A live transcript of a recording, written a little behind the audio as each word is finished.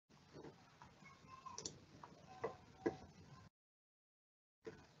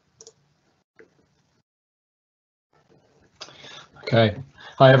Okay.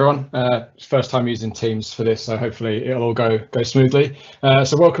 Hi everyone. First time using Teams for this, so hopefully it'll all go smoothly.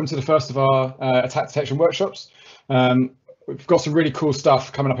 So welcome to the first of our attack detection workshops. We've got some really cool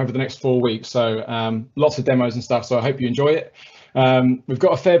stuff coming up over the next 4 weeks, so lots of demos and stuff. So I hope you enjoy it. We've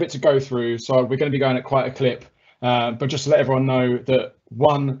got a fair bit to go through, so we're going to be going at quite a clip. But just to let everyone know that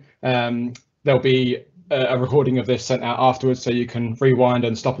there'll be a recording of this sent out afterwards, so you can rewind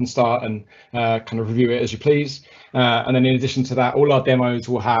and stop and start and kind of review it as you please. And then in addition to that, all our demos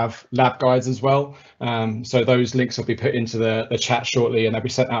will have lab guides as well. So those links will be put into the chat shortly, and they'll be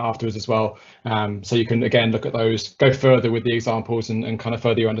sent out afterwards as well. So you can again look at those, go further with the examples and kind of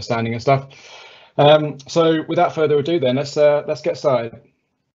further your understanding and stuff. So without further ado, then let's get started.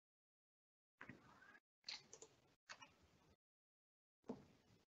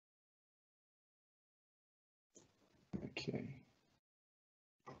 Okay.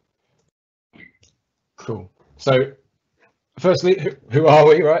 Cool. So firstly, who are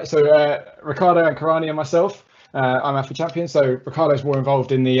we, right? So Riccardo, Ancarani and myself, I'm Alfie champion. So Riccardo's more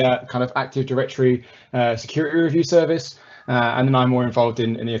involved in the kind of Active Directory security review service, and then I'm more involved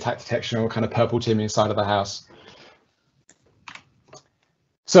in the attack detection or kind of purple teaming side of the house.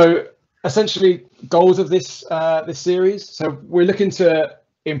 So essentially, goals of this series. So we're looking to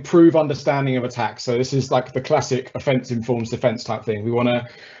improve understanding of attacks. So this is like the classic offense informs defense type thing. We want to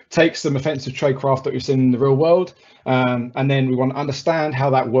take some offensive tradecraft that we've seen in the real world, and then we want to understand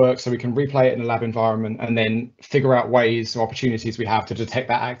how that works so we can replay it in a lab environment and then figure out ways or opportunities we have to detect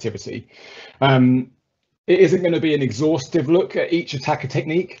that activity. It isn't going to be an exhaustive look at each attacker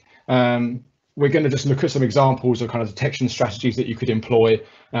technique. We're going to just look at some examples of kind of detection strategies that you could employ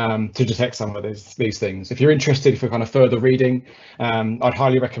to detect some of these things. If you're interested for kind of further reading, I'd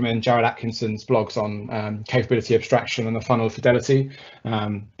highly recommend Jared Atkinson's blogs on capability abstraction and the funnel of fidelity.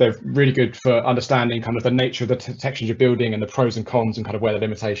 They're really good for understanding kind of the nature of the detections you're building and the pros and cons and kind of where the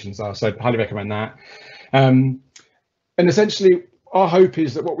limitations are. So I'd highly recommend that. And essentially, our hope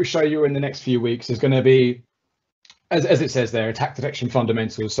is that what we show you in the next few weeks is going to be, as it says there, attack detection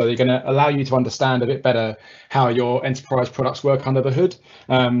fundamentals. So they're going to allow you to understand a bit better how your enterprise products work under the hood.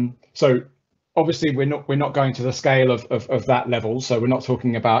 So obviously we're not going to the scale of that level. So we're not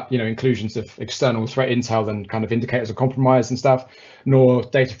talking about, inclusions of external threat intel and kind of indicators of compromise and stuff, nor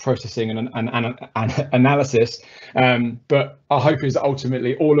data processing and analysis. But our hope is that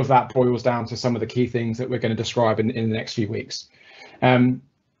ultimately all of that boils down to some of the key things that we're going to describe in the next few weeks.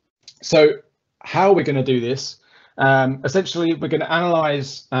 So how we're going to do this? Essentially, we're going to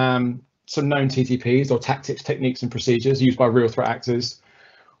analyze some known TTPs or tactics, techniques and procedures used by real threat actors.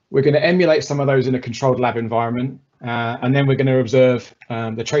 We're going to emulate some of those in a controlled lab environment, and then we're going to observe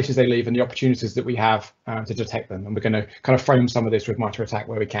the traces they leave and the opportunities that we have to detect them. And we're going to kind of frame some of this with MITRE ATT&CK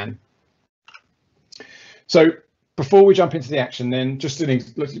where we can. So before we jump into the action, then just a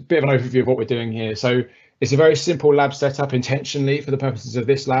bit of an overview of what we're doing here. So it's a very simple lab setup intentionally for the purposes of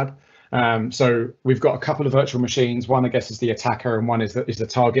this lab. So we've got a couple of virtual machines. One, I guess, is the attacker, and one is the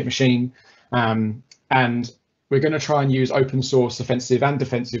target machine. And we're going to try and use open source offensive and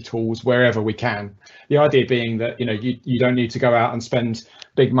defensive tools wherever we can. The idea being that you don't need to go out and spend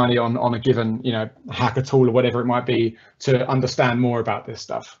big money on a given hacker tool or whatever it might be to understand more about this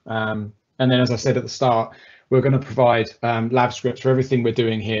stuff. And then, as I said at the start, we're going to provide lab scripts for everything we're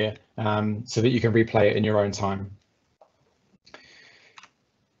doing here, so that you can replay it in your own time.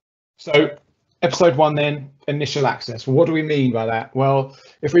 So episode 1 then, initial access. Well, what do we mean by that? Well,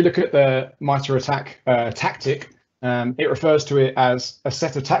 if we look at the MITRE ATT&CK tactic, it refers to it as a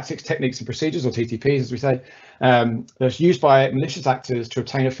set of tactics, techniques and procedures, or TTPs as we say, that's used by malicious actors to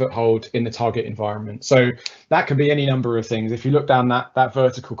obtain a foothold in the target environment. So that can be any number of things. If you look down that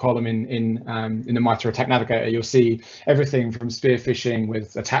vertical column in the MITRE ATT&CK Navigator, you'll see everything from spear phishing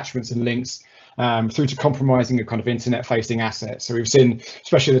with attachments and links, through to compromising of kind of internet-facing assets. So we've seen,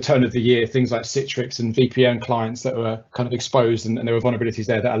 especially at the turn of the year, things like Citrix and VPN clients that were kind of exposed, and there were vulnerabilities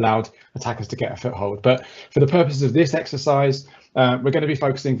there that allowed attackers to get a foothold. But for the purposes of this exercise, we're going to be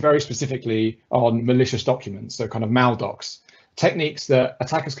focusing very specifically on malicious documents, so kind of maldocs, techniques that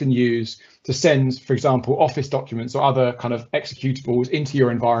attackers can use to send, for example, Office documents or other kind of executables into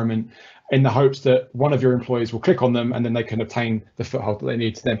your environment in the hopes that one of your employees will click on them and then they can obtain the foothold that they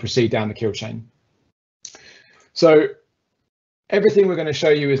need to then proceed down the kill chain. So everything we're going to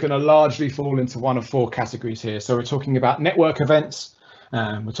show you is going to largely fall into one of 4 categories here. So we're talking about network events,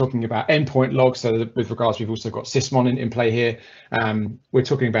 we're talking about endpoint logs. So with regards, we've also got sysmon in play here. We're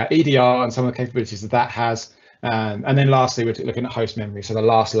talking about EDR and some of the capabilities that has. And then lastly, we're looking at host memory. So the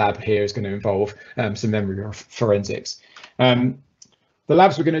last lab here is going to involve some memory forensics. The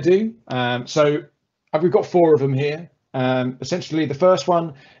labs we're going to do, so we've got 4 of them here. Essentially, the first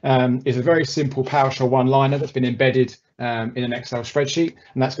one is a very simple PowerShell one-liner that's been embedded in an Excel spreadsheet,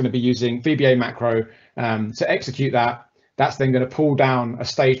 and that's going to be using VBA macro to execute that. That's then going to pull down a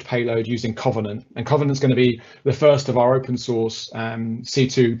staged payload using Covenant, and Covenant's going to be the first of our open source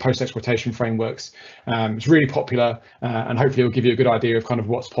C2 post-exploitation frameworks. It's really popular, and hopefully it'll give you a good idea of kind of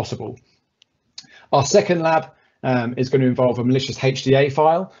what's possible. Our second lab is going to involve a malicious HDA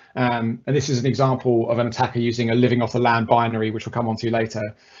file, and this is an example of an attacker using a living off the land binary, which we'll come on to later,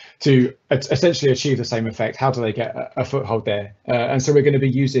 to essentially achieve the same effect. How do they get a foothold there? And so we're going to be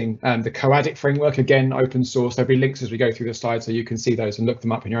using the Coadic framework, again, open source. There'll be links as we go through the slides so you can see those and look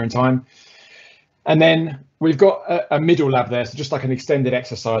them up in your own time. And then we've got a middle lab there, so just like an extended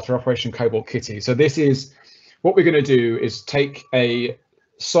exercise for Operation Cobalt Kitty. So this is what we're going to do is take a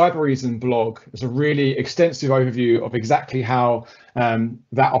Cybereason blog. It's a really extensive overview of exactly how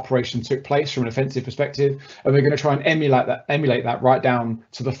that operation took place from an offensive perspective, and we're going to try and emulate that right down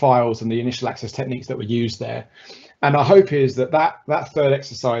to the files and the initial access techniques that were used there. And our hope is that that third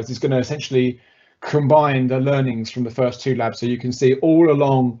exercise is going to essentially combine the learnings from the first two labs, so you can see all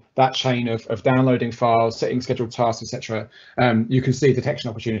along that chain of downloading files, setting scheduled tasks, etc. You can see detection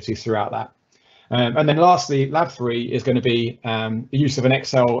opportunities throughout that. And then lastly, lab 3 is going to be the use of an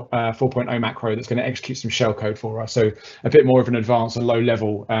Excel 4.0 macro that's going to execute some shell code for us. So a bit more of an advanced and low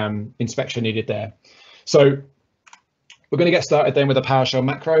level inspection needed there. So we're going to get started then with a PowerShell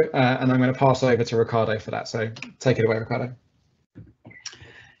macro, and I'm going to pass over to Riccardo for that. So take it away, Riccardo.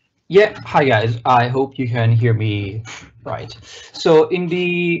 Yeah, hi guys. I hope you can hear me right. So in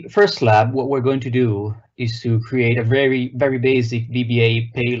the first lab, what we're going to do is to create a very basic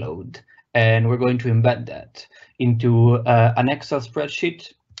VBA payload. And we're going to embed that into an Excel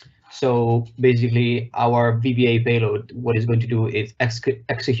spreadsheet. So basically, our VBA payload, what it's going to do is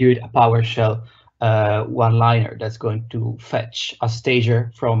execute a PowerShell one-liner that's going to fetch a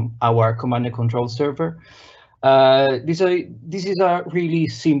stager from our command and control server. This is a really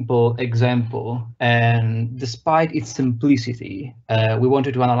simple example, and despite its simplicity, we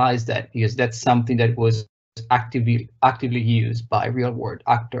wanted to analyze that because that's something that was actively used by real-world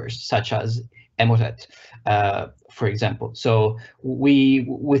actors such as Emotet, for example. So we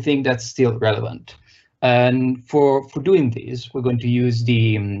think that's still relevant. And for doing this, we're going to use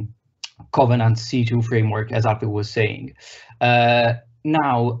the Covenant C2 framework, as Alfie was saying.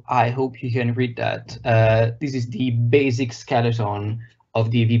 Now, I hope you can read that. This is the basic skeleton of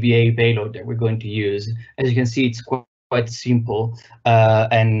the VBA payload that we're going to use. As you can see, it's quite simple,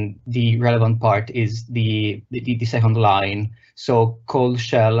 and the relevant part is the second line. So call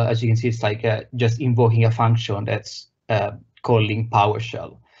shell, as you can see, it's like just invoking a function that's calling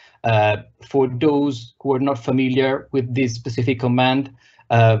PowerShell. For those who are not familiar with this specific command,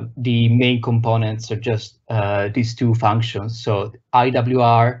 the main components are just these two functions. So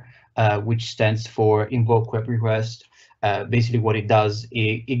IWR, which stands for invoke web request. Basically what it does,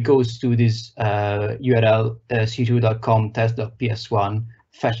 it goes to this URL c2.com test.ps1,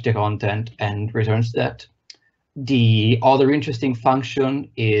 fetch the content and returns that. The other interesting function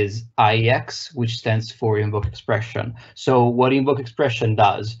is IEX, which stands for invoke expression. So what invoke expression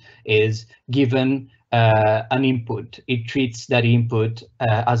does is, given an input, it treats that input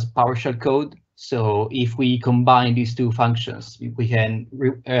as PowerShell code. So if we combine these two functions, we can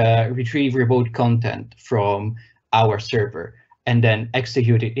retrieve remote content from our server and then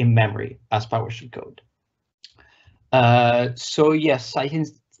execute it in memory as PowerShell code. So yes,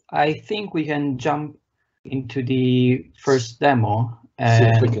 I think we can jump into the first demo. See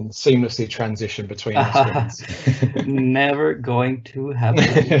if we can seamlessly transition between the screens. Never going to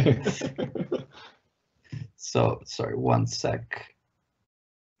happen. So sorry, one sec.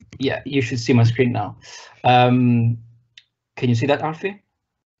 Yeah, you should see my screen now. Can you see that, Alfie?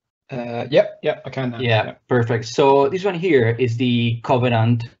 Yep, I can now. Yeah, yep. Perfect. So this one here is the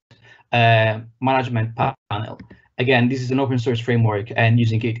Covenant management panel. Again, this is an open source framework, and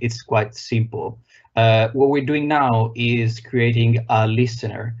using it, it's quite simple. What we're doing now is creating a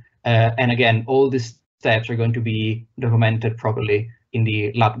listener. And again, all these steps are going to be documented properly in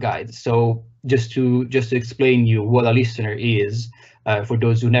the lab guide. So just to explain you what a listener is, for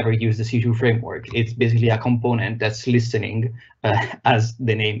those who never use the C2 framework, it's basically a component that's listening, as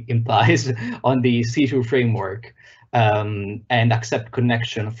the name implies, on the C2 framework, and accept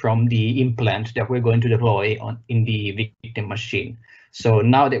connection from the implant that we're going to deploy in the victim machine. So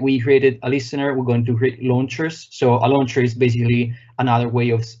now that we created a listener, we're going to create launchers. So a launcher is basically another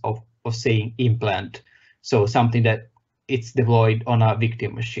way of saying implant. So something that it's deployed on a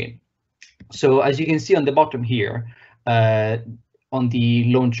victim machine. So as you can see on the bottom here, on the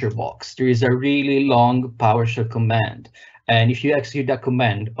launcher box, there is a really long PowerShell command. And if you execute that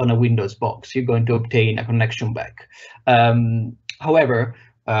command on a Windows box, you're going to obtain a connection back. However,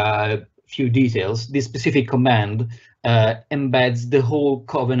 few details, this specific command embeds the whole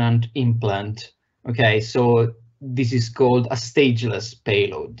Covenant implant. Okay, so this is called a stageless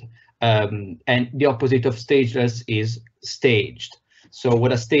payload. And the opposite of stageless is staged. So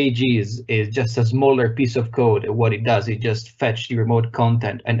what a stage is just a smaller piece of code. What it does, it just fetch the remote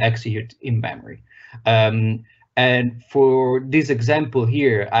content and execute in memory. And for this example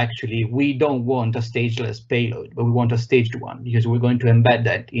here, actually, we don't want a stageless payload, but we want a staged one, because we're going to embed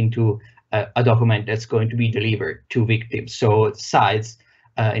that into a document that's going to be delivered to victims. So size,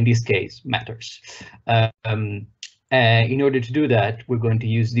 in this case, matters. In order to do that, we're going to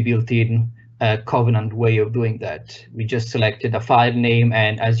use the built-in Covenant way of doing that. We just selected a file name,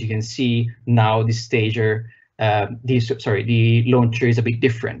 and as you can see now, the stager, the launcher is a bit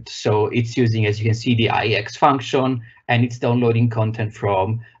different. So it's using, as you can see, the IEX function, and it's downloading content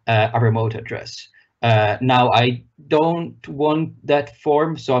from a remote address. Now I don't want that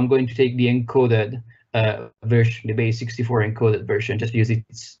form, so I'm going to take the encoded version, the base 64 encoded version, just because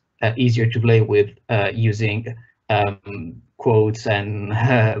it's easier to play with using quotes and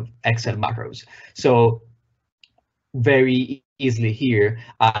Excel macros. So very easily here,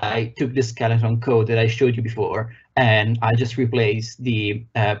 I took the skeleton code that I showed you before, and I just replaced the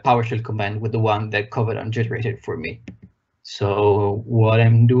PowerShell command with the one that Covenant generated for me. So what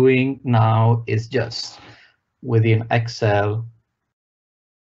I'm doing now is just within Excel,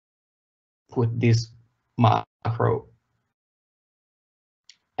 put this macro.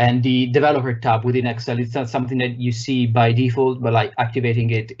 And the developer tab within Excel, it's not something that you see by default, but like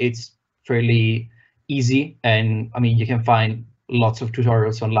activating it, it's fairly easy. And I mean, you can find lots of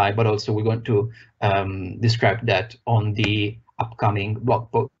tutorials online, but also we're going to describe that on the upcoming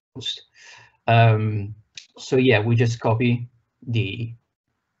blog post. So yeah, we just copy the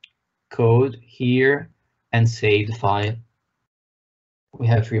code here and save the file. We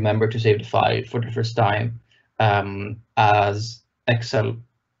have to remember to save the file for the first time as Excel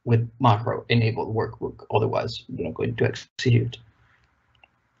with macro enabled workbook, otherwise you're not going to execute.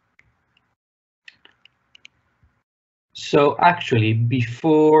 So actually,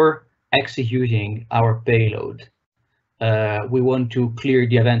 before executing our payload, we want to clear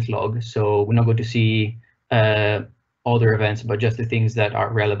the event log. So we're not going to see other events, but just the things that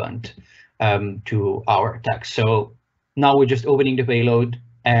are relevant to our attack. So now we're just opening the payload,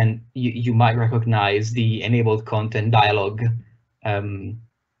 and you might recognize the enabled content dialog.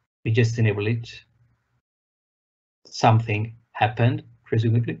 We just enable it. Something happened,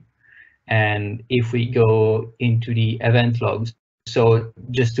 presumably. And if we go into the event logs, so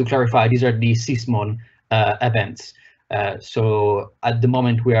just to clarify, these are the Sysmon events. So at the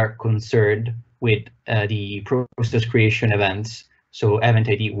moment, we are concerned with the process creation events, so event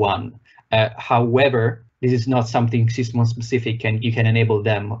ID 1. However, this is not something Sysmon specific, and you can enable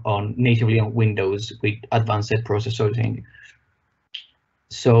them on natively on Windows with advanced process sorting.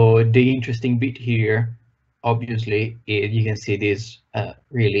 So the interesting bit here, obviously, is you can see this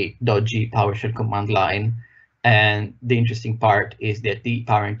really dodgy PowerShell command line. And the interesting part is that the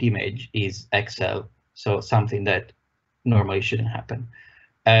parent image is Excel, so something that normally shouldn't happen.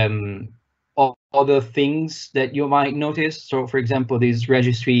 Other things that you might notice, so for example, these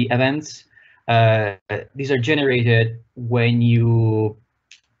registry events, these are generated when you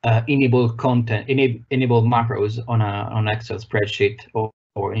enable content, enable macros on an Excel spreadsheet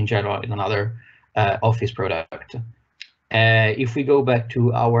or in general in another Office product. If we go back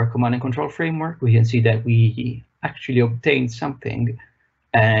to our command and control framework, we can see that we actually obtained something.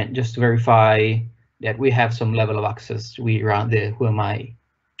 And just to verify that we have some level of access, we run the whoami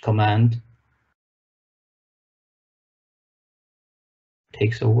command.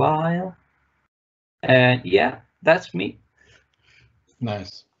 Takes a while. And yeah, that's me.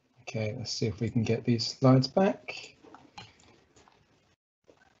 Nice. Okay, let's see if we can get these slides back.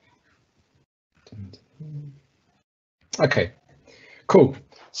 Okay, cool.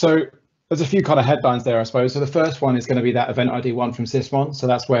 So there's a few kind of headlines there, I suppose. So the first one is going to be that event ID 1 from Sysmon. So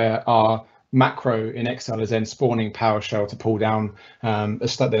that's where our macro in Excel is then spawning PowerShell to pull down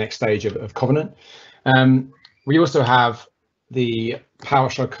the next stage of Covenant. We also have the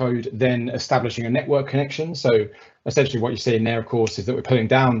PowerShell code then establishing a network connection. So essentially what you see in there, of course, is that we're pulling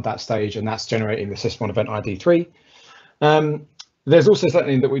down that stage, and that's generating the Sysmon event ID 3. There's also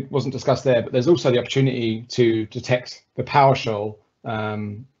something that wasn't discussed there, but there's also the opportunity to detect the PowerShell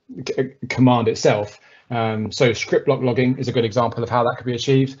command itself. So script block logging is a good example of how that could be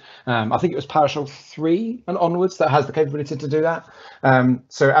achieved. I think it was PowerShell 3 and onwards that has the capability to do that.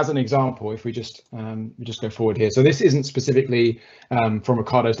 So as an example, if we just go forward here, so this isn't specifically from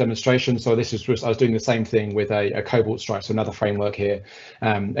Riccardo's demonstration. So this is just, I was doing the same thing with a Cobalt Strike, so another framework here,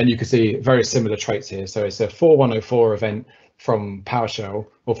 and you can see very similar traits here. So it's a 4104 event from PowerShell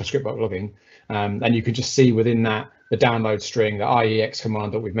or for script block logging, and you can just see within that the download string, the IEX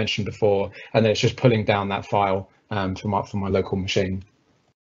command that we've mentioned before, and then it's just pulling down that file from my local machine.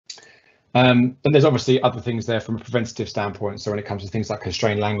 And there's obviously other things there from a preventative standpoint. So when it comes to things like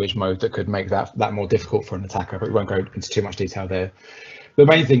constrained language mode that could make that more difficult for an attacker, but we won't go into too much detail there. The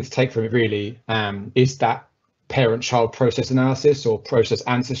main thing to take from it really is that parent-child process analysis or process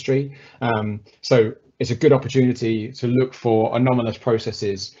ancestry. So it's a good opportunity to look for anomalous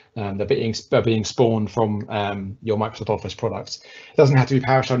processes that are being spawned from your Microsoft Office products. It doesn't have to be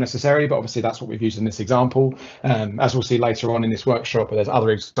PowerShell necessarily, but obviously that's what we've used in this example. As we'll see later on in this workshop, but there's other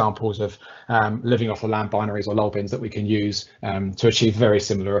examples of living off the land binaries or lol bins that we can use to achieve very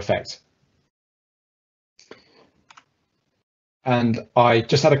similar effect. And I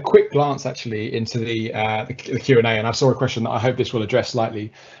just had a quick glance actually into the Q&A, and I saw a question that I hope this will address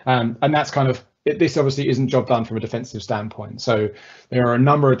slightly, and that's kind of, this obviously isn't job done from a defensive standpoint. So there are a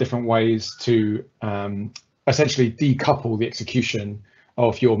number of different ways to essentially decouple the execution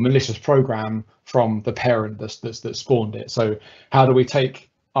of your malicious program from the parent that spawned it. So how do we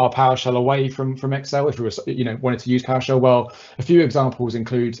take our PowerShell away from Excel if we were, wanted to use PowerShell? Well, a few examples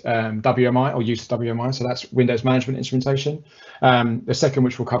include WMI or use of WMI, so that's Windows Management Instrumentation. The second,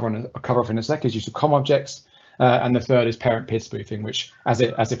 which we'll cover off in a sec, is use of COM objects. And the third is parent PID spoofing, which, as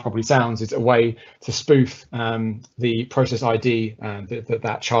it probably sounds, is a way to spoof the process ID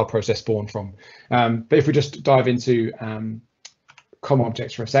that child process spawned from. But if we just dive into COM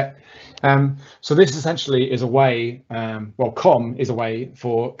objects for a sec. So this essentially is a way, COM is a way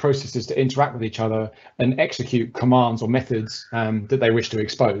for processes to interact with each other and execute commands or methods that they wish to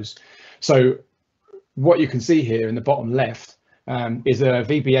expose. So what you can see here in the bottom left is a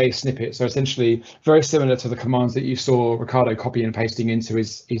VBA snippet. So essentially very similar to the commands that you saw Riccardo copying and pasting into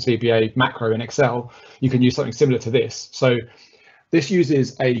his VBA macro in Excel. You can use something similar to this. So this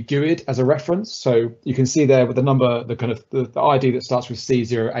uses a GUID as a reference. So you can see there with the number, the ID that starts with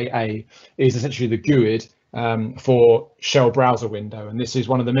C08A is essentially the GUID for shell browser window. And this is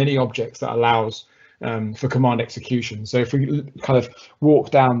one of the many objects that allows for command execution. So if we kind of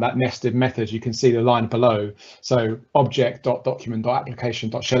walk down that nested method, you can see the line below. So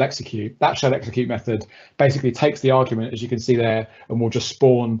object.document.application.shell execute. That shell execute method basically takes the argument, as you can see there, and will just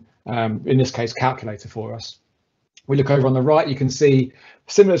spawn, in this case, calculator for us. We look over on the right, you can see,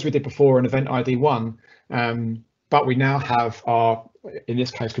 similar as we did before in event ID 1, but we now have our, in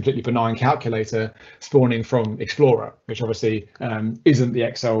this case, completely benign calculator spawning from Explorer, which obviously isn't the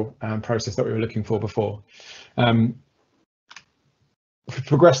Excel process that we were looking for before. If we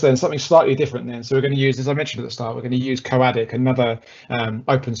progress then, something slightly different then. So we're going to use, as I mentioned at the start, we're going to use Coadic, another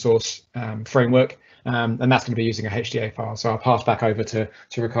open source framework, and that's going to be using a HDA file. So I'll pass back over to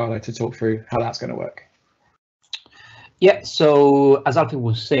Riccardo to talk through how that's going to work. Yeah, so as Alfie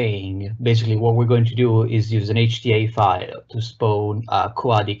was saying, basically what we're going to do is use an HTA file to spawn a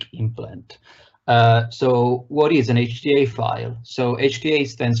Coadic implant. So what is an HTA file? So HTA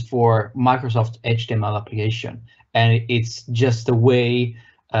stands for Microsoft HTML application, and it's just a way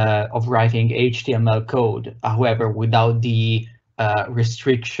of writing HTML code, however, without the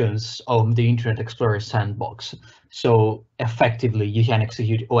restrictions of the Internet Explorer sandbox. So effectively, you can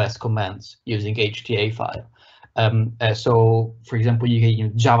execute OS commands using HTA file. So, for example, you can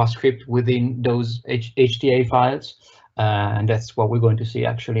use JavaScript within those HTA files, and that's what we're going to see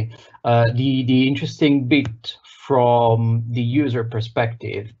actually. The interesting bit from the user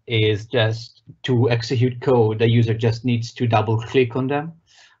perspective is just to execute code, the user just needs to double click on them.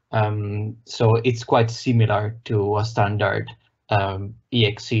 So it's quite similar to a standard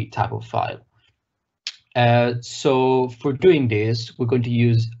exe type of file. So for doing this, we're going to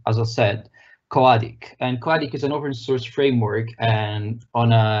use, as I said, Coadic, and Coadic is an open source framework, and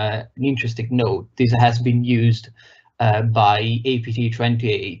on an interesting note, this has been used by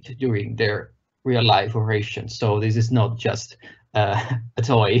APT28 during their real life operations, so this is not just a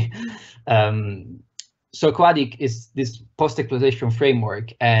toy. So Coadic is this post-exploitation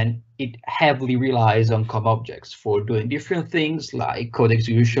framework, and it heavily relies on COM objects for doing different things like code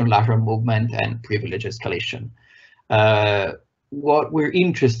execution, lateral movement, and privilege escalation. What we're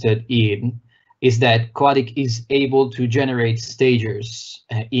interested in is that Coadic is able to generate stagers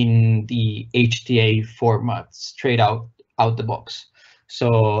in the HTA format straight out the box.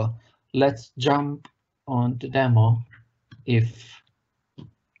 So let's jump on the demo if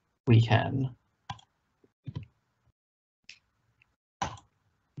we can.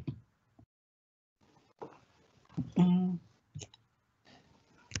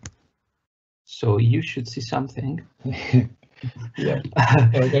 So you should see something. Yeah.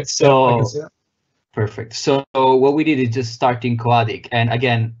 So I can see that. Perfect. So what we did is just starting Coadic, and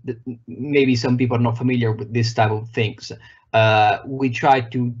again, maybe some people are not familiar with this type of things. We try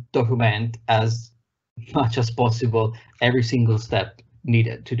to document as much as possible every single step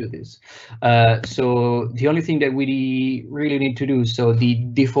needed to do this. So the only thing that we really need to do, so the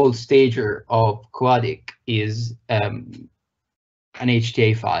default stager of Coadic is an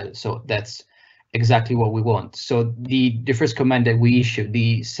HTA file. So that's exactly what we want. So the first command that we issue,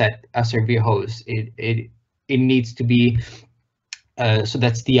 the set SRV host, it needs to be so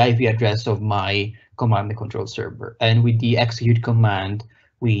that's the IP address of my command and control server, and with the execute command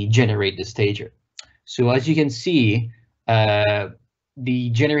we generate the stager. So as you can see, the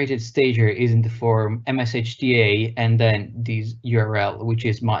generated stager is in the form mshta and then this URL, which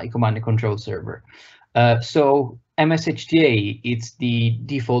is my command and control server. So mshta, it's the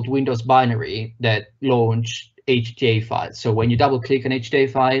default Windows binary that launch HTA files. So when you double click an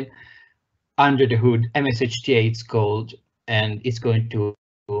HTA file, under the hood, mshta it's called, and it's going to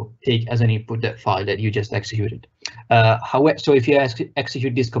take as an input that file that you just executed. However, so if you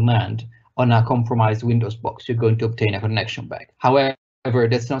execute this command on a compromised Windows box, you're going to obtain a connection back. However,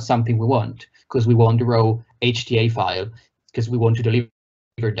 that's not something we want, because we want the raw HTA file, because we want to deliver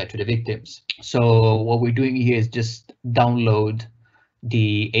that to the victims. So what we're doing here is just download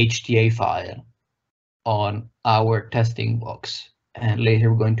the HTA file on our testing box, and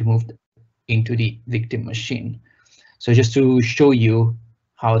later we're going to move into the victim machine. So just to show you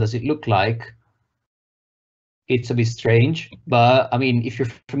how does it look like, it's a bit strange, but I mean, if you're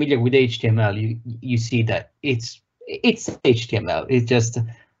familiar with HTML, you see that it's HTML. It's just a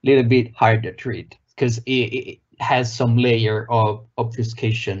little bit harder to read because it has some layer of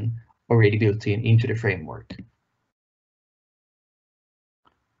obfuscation already built into the framework.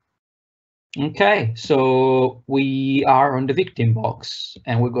 Okay, so we are on the victim box,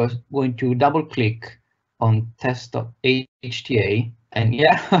 and we're going to double click on test.hta, and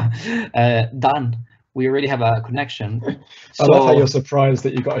yeah, done. We already have a connection. I love how you're surprised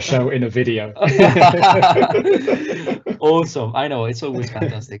that you got a show in a video. Awesome, I know, it's always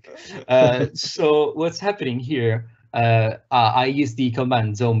fantastic. So what's happening here, I use the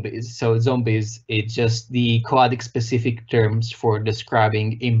command zombies. So zombies, it's just the Coadic specific terms for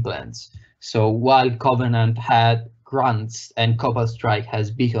describing implants. So while Covenant had grunts and Cobalt Strike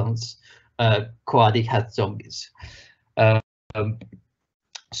has beacons, Coadic has zombies.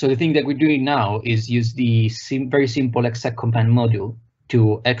 So the thing that we're doing now is use the very simple exec command module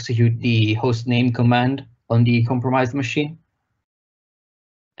to execute the hostname command on the compromised machine.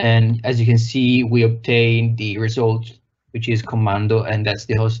 And as you can see, we obtain the result, which is commando, and that's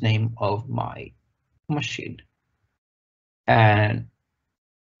the hostname of my machine. And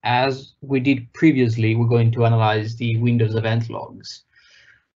as we did previously, we're going to analyze the Windows event logs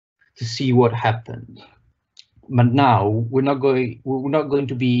to see what happened. But now we're not going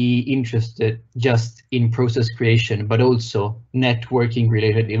to be interested just in process creation, but also networking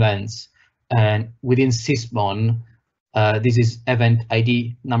related events. And within Sysmon, this is event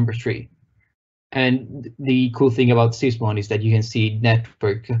ID number 3. And the cool thing about Sysmon is that you can see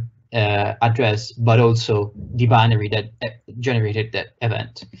network address, but also the binary that generated that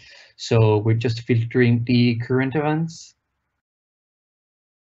event. So we're just filtering the current events.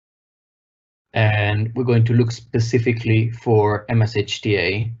 And we're going to look specifically for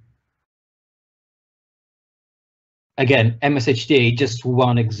MSHTA. Again, MSHTA, just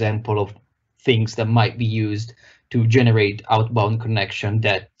one example of things that might be used to generate outbound connection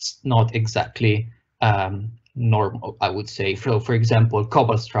that's not exactly normal, I would say. For example,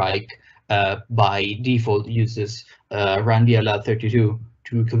 Cobalt Strike by default uses RANDLR32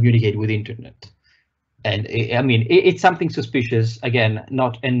 to communicate with internet. And I mean, it's something suspicious, again,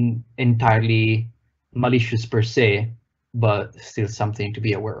 not entirely malicious per se, but still something to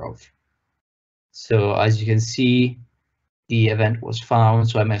be aware of. So as you can see, the event was found,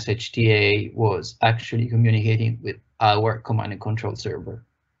 so MSHTA was actually communicating with our command and control server.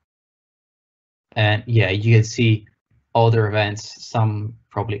 And yeah, you can see other events, some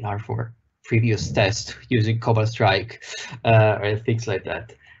probably are for previous tests using Cobalt Strike or things like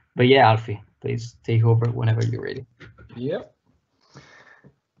that. But yeah, Alfie, please take over whenever you're ready. Yep.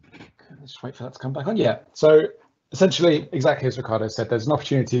 Let's wait for that to come back on. Yeah. So essentially, exactly as Riccardo said, there's an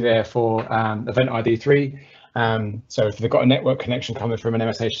opportunity there for event ID 3. So if they've got a network connection coming from an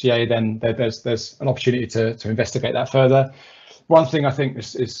MSHDA, then there's an opportunity to investigate that further. One thing I think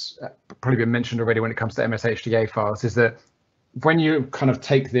is probably been mentioned already when it comes to MSHDA files is that when you kind of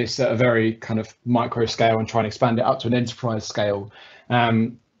take this at a very kind of micro scale and try and expand it up to an enterprise scale,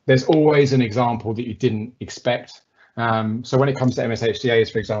 there's always an example that you didn't expect. So when it comes to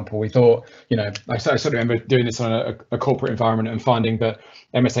MSHDAs, for example, we thought, I sort of remember doing this on a corporate environment and finding that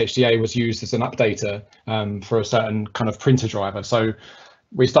MSHDA was used as an updater for a certain kind of printer driver. So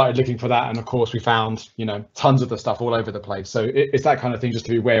we started looking for that, and of course we found tons of the stuff all over the place. So it's that kind of thing just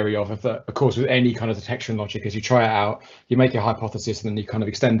to be wary of. Of course, with any kind of detection logic, as you try it out, you make your hypothesis and then you kind of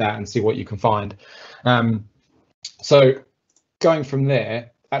extend that and see what you can find. So going from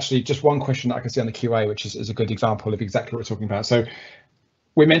there, actually just one question that I can see on the QA, which is a good example of exactly what we're talking about. So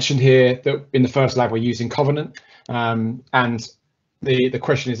we mentioned here that in the first lab we're using Covenant, and the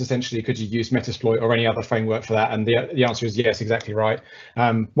question is essentially, could you use Metasploit or any other framework for that? And the answer is yes, exactly right.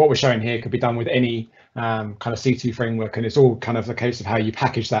 What we're showing here could be done with any kind of C2 framework, and it's all kind of a case of how you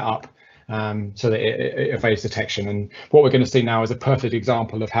package that up so that it evades detection. And what we're going to see now is a perfect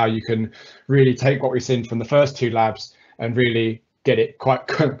example of how you can really take what we've seen from the first two labs and really get it quite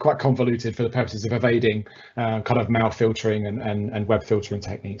convoluted for the purposes of evading kind of mail filtering and web filtering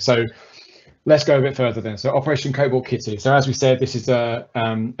techniques. So let's go a bit further then. So Operation Cobalt Kitty. So as we said, this is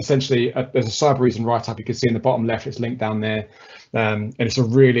essentially there's a cyber reason write-up. You can see in the bottom left, it's linked down there. And it's a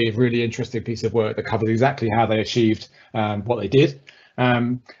really, really interesting piece of work that covers exactly how they achieved what they did.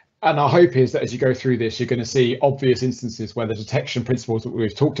 And our hope is that as you go through this, you're going to see obvious instances where the detection principles that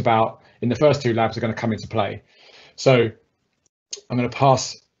we've talked about in the first two labs are going to come into play. So I'm going to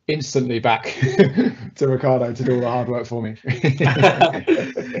pass instantly back to Riccardo to do all the hard work for me.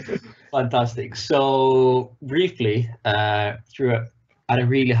 Fantastic. So briefly, at a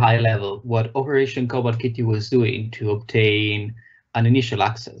really high level, what Operation Cobalt Kitty was doing to obtain an initial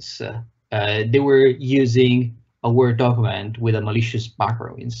access, they were using a Word document with a malicious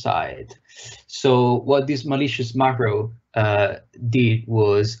macro inside. So what this malicious macro did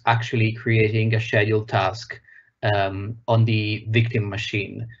was actually creating a scheduled task on the victim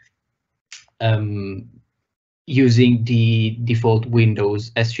machine, using the default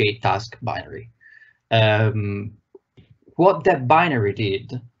Windows SGA task binary. What that binary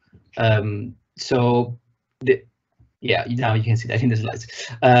did, yeah, now you can see that in the slides.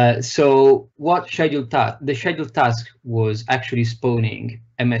 So what the scheduled task was actually spawning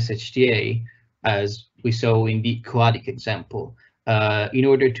MSHDA, as we saw in the Coadic example, in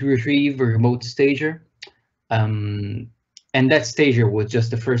order to retrieve a remote stager. And that stager was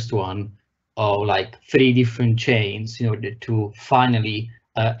just the first one of like 3 different chains in order to finally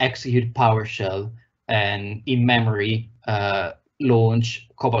execute PowerShell and in memory launch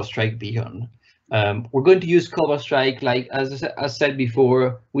Cobalt Strike Beacon. We're going to use Cobalt Strike, like as I said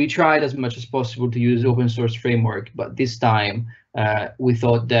before, we tried as much as possible to use open source framework, but this time we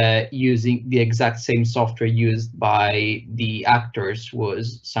thought that using the exact same software used by the actors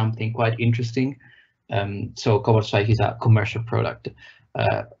was something quite interesting. So Cobalt Strike is a commercial product,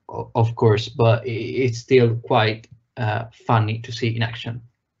 of course, but it's still quite funny to see in action.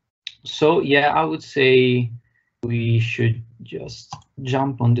 So yeah, I would say we should just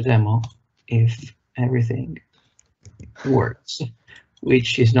jump on the demo if everything works,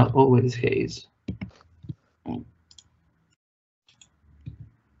 which is not always the case.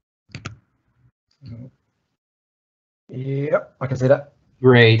 Yep, I can see that.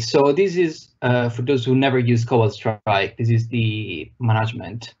 Great. So this is, for those who never use Cobalt Strike, this is the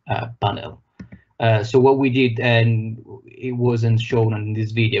management panel. So what we did, and it wasn't shown in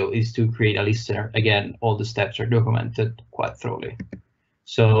this video, is to create a listener. Again, all the steps are documented quite thoroughly.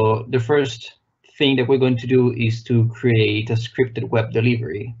 So the first thing that we're going to do is to create a scripted web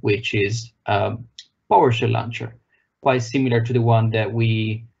delivery, which is PowerShell launcher, quite similar to the one that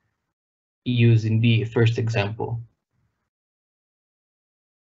we use in the first example.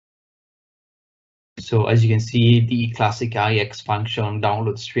 So as you can see, the classic IX function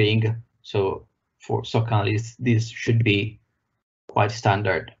download string. So for SOC analysts, this should be quite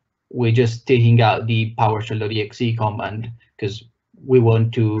standard. We're just taking out the PowerShell.exe command because we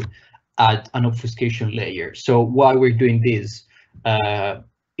want to add an obfuscation layer. So why we're doing this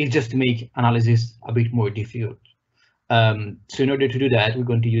is just to make analysis a bit more difficult. So in order to do that, we're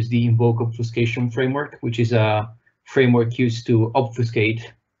going to use the invoke obfuscation framework, which is a framework used to obfuscate,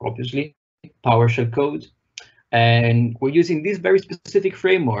 obviously, PowerShell code. And we're using this very specific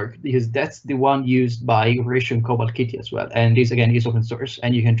framework because that's the one used by Operation Cobalt Kitty as well. And this, again, is open source,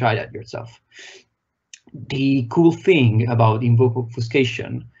 and you can try that yourself. The cool thing about invoke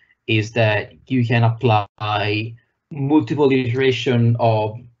obfuscation is that you can apply multiple iteration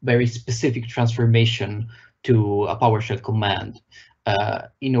of very specific transformation to a PowerShell command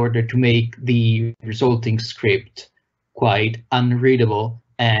in order to make the resulting script quite unreadable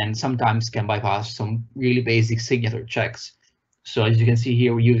and sometimes can bypass some really basic signature checks. So as you can see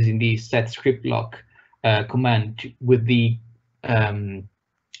here, we're using the set script lock command with the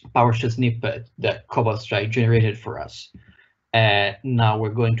PowerShell snippet that Cobalt generated for us. Now we're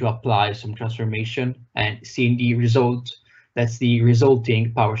going to apply some transformation and seeing the result. That's the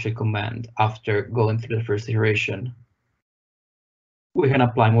resulting PowerShell command after going through the first iteration. We can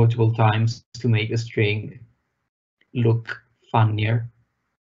apply multiple times to make a string look funnier.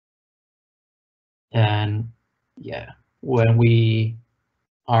 And yeah, when we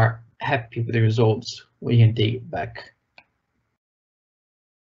are happy with the results, we can take it back.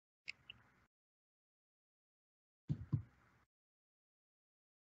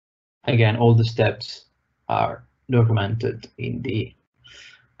 Again, all the steps are documented in the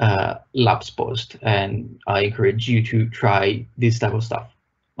labs post, and I encourage you to try this type of stuff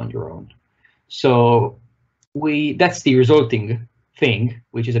on your own. So that's the resulting thing,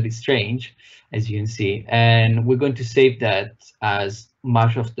 which is a bit strange, as you can see, and we're going to save that as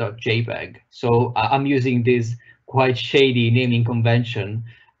Microsoft.jpg. So I'm using this quite shady naming convention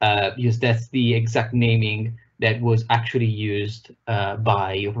because that's the exact naming that was actually used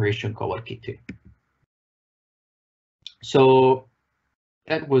by Operation Cobalt Kitty. So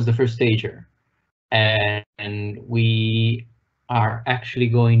that was the first stager, and we are actually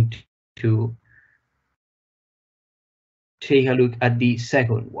going to take a look at the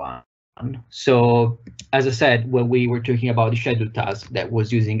second one. So as I said, when we were talking about the schedule task that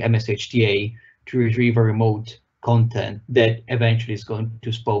was using MSHTA to retrieve a remote content that eventually is going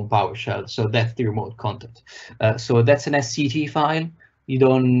to spawn PowerShell. So that's the remote content. So that's an SCT file. You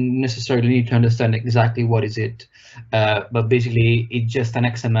don't necessarily need to understand exactly what is it, but basically it's just an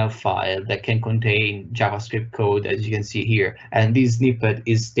XML file that can contain JavaScript code, as you can see here. And this snippet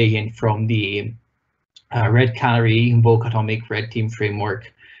is taken from the Red Canary Invoke Atomic Red Team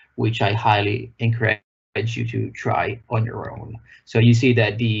framework, which I highly encourage you to try on your own. So you see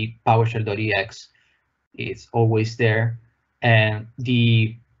that the PowerShell.ex is always there, and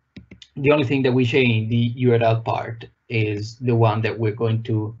the only thing that we change, the URL part, is the one that we're going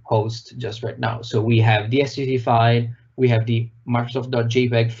to host just right now. So we have the SCT file, we have the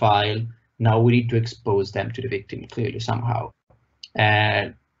Microsoft.jpg file. Now we need to expose them to the victim clearly somehow.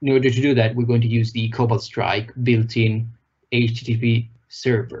 And in order to do that, we're going to use the Cobalt Strike built-in HTTP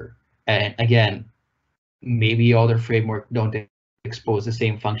server. And again, maybe other framework don't expose the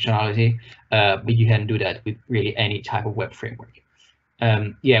same functionality, but you can do that with really any type of web framework.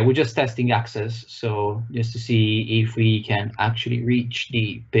 Yeah, we're just testing access, so just to see if we can actually reach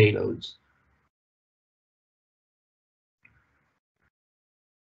the payloads.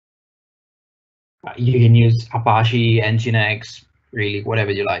 You can use Apache, Nginx, really whatever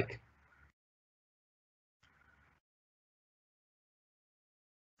you like.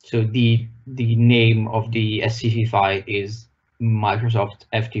 So the name of the SCP file is Microsoft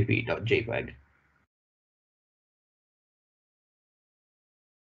FTP.jpg.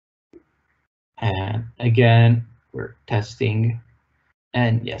 And again, we're testing,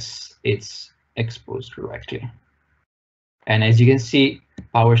 and yes, it's exposed correctly. And as you can see,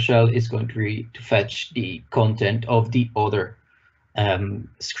 PowerShell is going to fetch the content of the other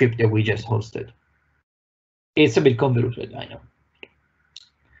script that we just hosted. It's a bit convoluted, I know.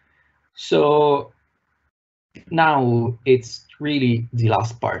 So now it's really the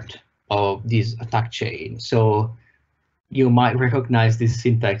last part of this attack chain. So you might recognize this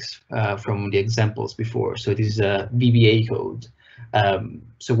syntax from the examples before. So this is a VBA code.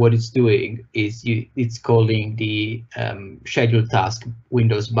 So what it's doing is it's calling the schedule task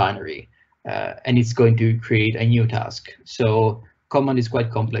Windows binary, and it's going to create a new task. So command is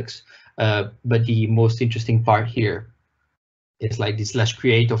quite complex, but the most interesting part here is like the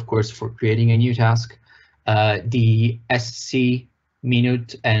 /create, of course, for creating a new task. The SC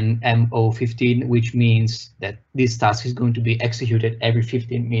minute and MO15, which means that this task is going to be executed every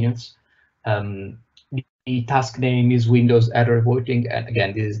 15 minutes. The task name is Windows error reporting, and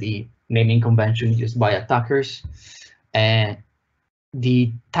again, this is the naming convention used by attackers. And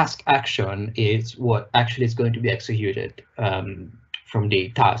the task action is what actually is going to be executed from the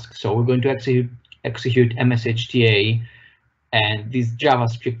task. So we're going to execute MSHTA, and this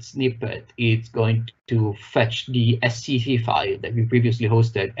JavaScript snippet is going to fetch the SCT file that we previously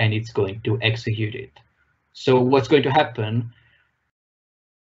hosted, and it's going to execute it. So what's going to happen?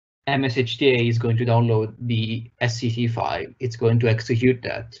 MSHTA is going to download the SCT file. It's going to execute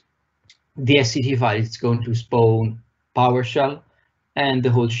that, the SCT file is going to spawn PowerShell, and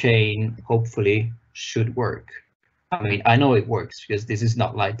the whole chain hopefully should work. I mean, I know it works because this is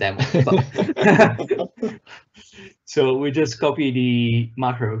not live demo. But so we just copy the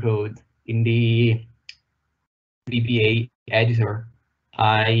macro code in the VBA editor.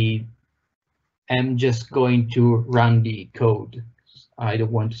 I am just going to run the code. I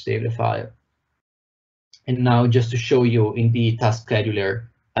don't want to save the file. And now just to show you in the task scheduler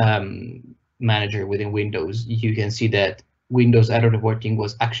manager within Windows, you can see that Windows error reporting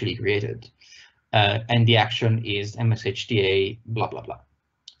was actually created. And the action is mshda blah, blah, blah.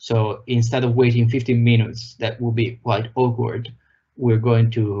 So instead of waiting 15 minutes, that will be quite awkward. We're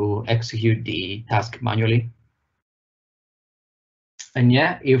going to execute the task manually. And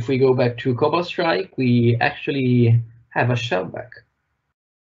yeah, if we go back to Cobalt Strike, we actually have a shellback.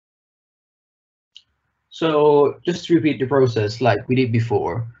 So just to repeat the process like we did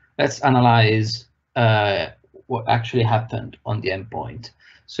before, let's analyze what actually happened on the endpoint.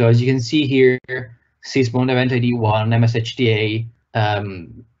 So as you can see here, sysmon event ID 1 mshda,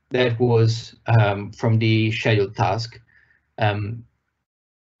 that was from the scheduled task. And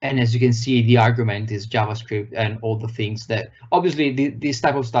as you can see, the argument is JavaScript and all the things that obviously this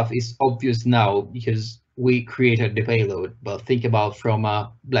type of stuff is obvious now because we created the payload, but think about from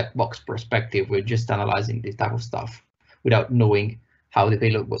a black box perspective, we're just analyzing this type of stuff without knowing how the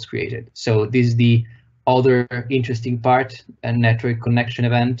payload was created. So this is the other interesting part, a network connection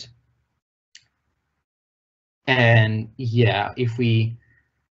event. And yeah, if we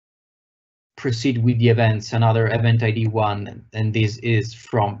proceed with the events, another event ID 1, and this is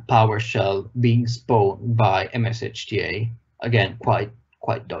from PowerShell being spawned by mshda. Again, quite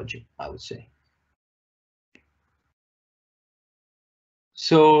dodgy, I would say.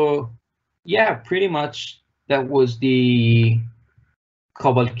 So yeah, pretty much that was the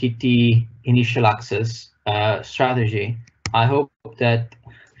Cobalt Kitty initial access strategy. I hope that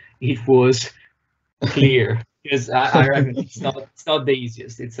it was clear because I reckon it's not the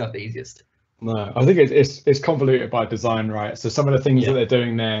easiest. It's not the easiest. No, I think it's convoluted by design, right? So some of the things that they're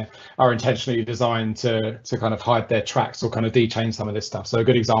doing there are intentionally designed to kind of hide their tracks or kind of dechain some of this stuff. So a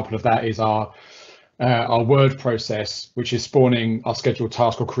good example of that is our word process, which is spawning our scheduled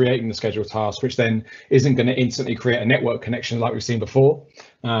task or creating the scheduled task, which then isn't going to instantly create a network connection like we've seen before.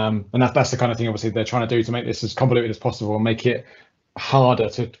 And that's the kind of thing obviously they're trying to do to make this as convoluted as possible and make it harder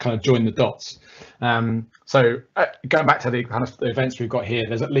to kind of join the dots. So going back to the kind of the events we've got here,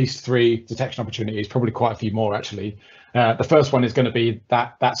 there's at least 3 detection opportunities, probably quite a few more actually. The first one is going to be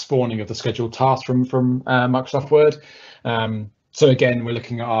that spawning of the scheduled task from Microsoft Word. So again, we're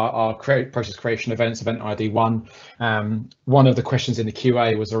looking at our process creation events, event ID 1. One of the questions in the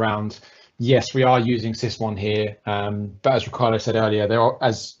QA was around, yes, we are using sysmon here, but as Riccardo said earlier, there are,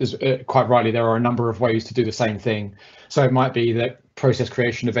 as quite rightly, there are a number of ways to do the same thing. So it might be that process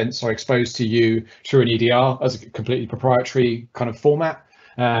creation events are exposed to you through an EDR as a completely proprietary kind of format.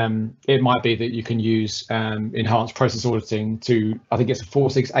 It might be that you can use enhanced process auditing to, I think it's a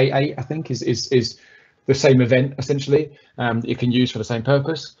 4688, I think is the same event essentially that you can use for the same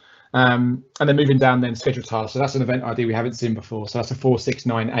purpose. And then moving down then scheduled task. So that's an event ID we haven't seen before. So that's a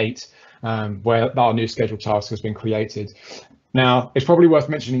 4698 where our new scheduled task has been created. Now, it's probably worth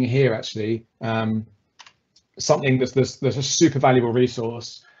mentioning here actually, something that's a super valuable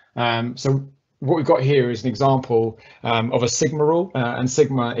resource. So what we've got here is an example of a Sigma rule, and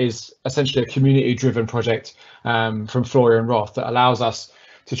Sigma is essentially a community-driven project from Florian Roth that allows us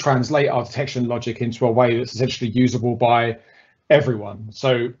to translate our detection logic into a way that's essentially usable by everyone.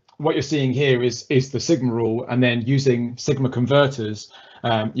 So what you're seeing here is the Sigma rule, and then using Sigma converters,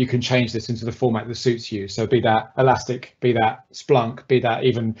 you can change this into the format that suits you. So be that Elastic, be that Splunk, be that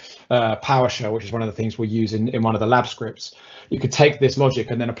even PowerShell, which is one of the things we use in one of the lab scripts. You could take this logic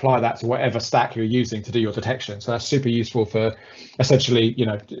and then apply that to whatever stack you're using to do your detection. So that's super useful for essentially,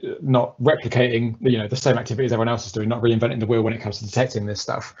 not replicating, the same activities everyone else is doing, not reinventing the wheel when it comes to detecting this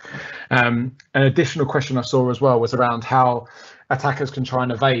stuff. An additional question I saw as well was around how attackers can try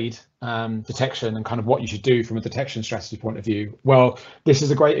and evade detection and kind of what you should do from a detection strategy point of view. Well, this is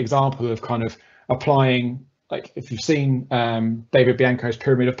a great example of kind of applying, like if you've seen David Bianco's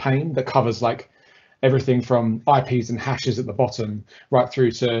pyramid of pain that covers like everything from IPs and hashes at the bottom right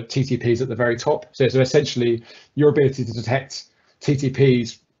through to TTPs at the very top. So essentially your ability to detect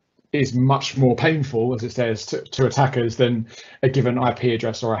TTPs is much more painful, as it says, to attackers than a given IP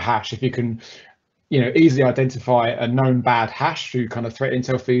address or a hash. If you can easily identify a known bad hash through kind of threat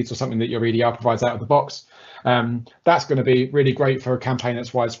intel feeds or something that your EDR provides out of the box, That's going to be really great for a campaign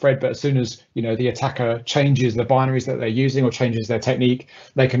that's widespread. But as soon as the attacker changes the binaries that they're using or changes their technique,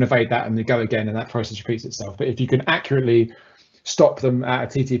 they can evade that and they go again, and that process repeats itself. But if you can accurately stop them at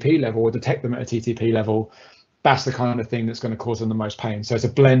a TTP level or detect them at a TTP level, that's the kind of thing that's going to cause them the most pain. So it's a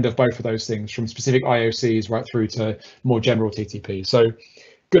blend of both of those things, from specific IOCs right through to more general TTP. So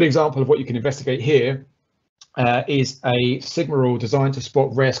good example of what you can investigate here is a Sigma rule designed to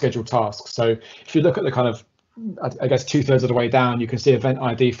spot rare scheduled tasks. So if you look at the kind of, I guess, 2/3 of the way down, you can see event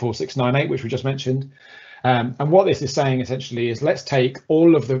ID 4698, which we just mentioned. And what this is saying essentially is, let's take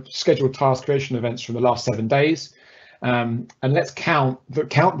all of the scheduled task creation events from the last 7 days, and let's count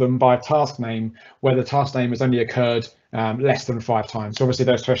them by task name, where the task name has only occurred less than 5 times. So obviously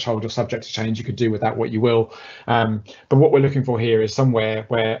those thresholds are subject to change. You could do with that what you will. But what we're looking for here is somewhere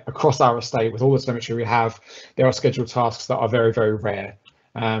where across our estate, with all the telemetry we have, there are scheduled tasks that are very, very rare.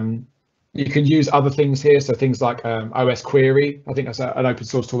 You can use other things here, so things like OS query. I think that's an open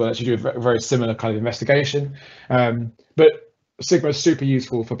source tool that actually do a very similar kind of investigation. But Sigma is super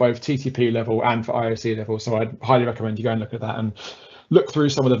useful for both TTP level and for IOC level, so I'd highly recommend you go and look at that and look through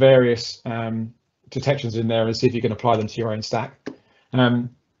some of the various detections in there and see if you can apply them to your own stack. Going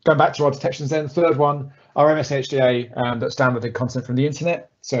back to our detections then, the third one, our MSHDA that's downloaded content from the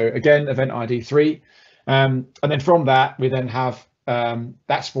internet. So again, event ID 3. And then from that, we then have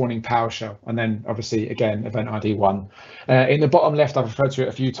that spawning PowerShell, and then obviously again event ID 1. In the bottom left, I've referred to it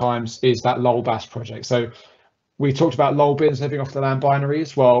a few times, is that lolbash project. So we talked about lol bins living off the land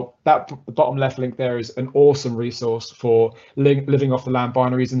binaries. Well, that bottom left link there is an awesome resource for living off the land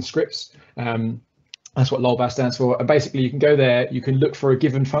binaries and scripts. That's what lolbash stands for. And basically, you can go there, you can look for a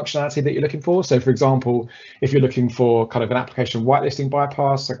given functionality that you're looking for. So for example, if you're looking for kind of an application whitelisting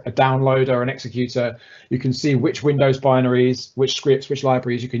bypass, a downloader, an executor, you can see which Windows binaries, which scripts, which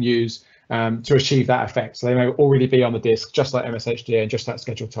libraries you can use to achieve that effect. So they may already be on the disk, just like MSHDA and just like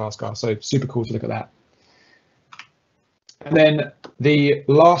scheduled task are. So super cool to look at that. And then the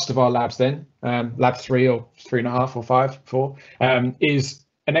last of our labs then, lab 3 or 3.5 or 4, is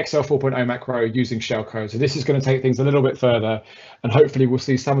an Excel 4.0 macro using shellcode. So this is going to take things a little bit further, and hopefully we'll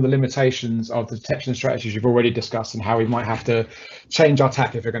see some of the limitations of the detection strategies you've already discussed and how we might have to change our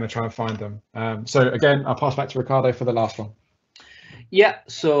tack if we're going to try and find them. So again, I'll pass back to Riccardo for the last one. Yeah,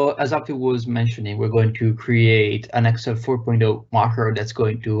 so as Alfie was mentioning, we're going to create an Excel 4.0 macro that's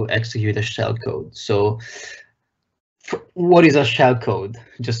going to execute a shellcode. So what is a shellcode?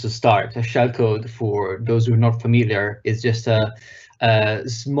 Just to start, a shellcode, for those who are not familiar, is just a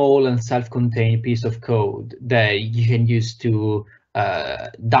small and self-contained piece of code that you can use to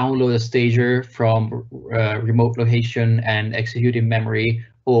download a stager from remote location and execute in memory,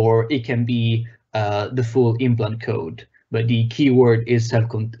 or it can be the full implant code. But the keyword is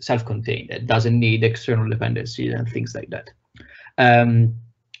self-contained. It doesn't need external dependencies and things like that.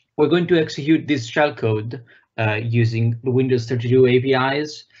 We're going to execute this shellcode using the Windows 32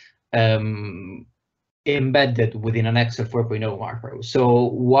 APIs embedded within an Excel 4.0 macro. So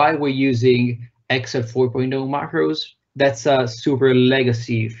why we're using Excel 4.0 macros? That's a super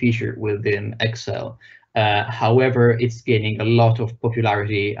legacy feature within Excel. However, it's gaining a lot of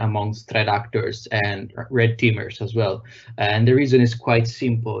popularity amongst threat actors and red teamers as well. And the reason is quite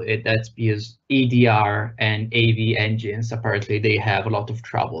simple. That's because EDR and AV engines, apparently they have a lot of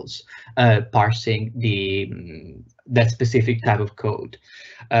troubles parsing that specific type of code.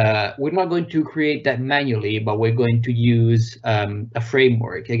 We're not going to create that manually, but we're going to use a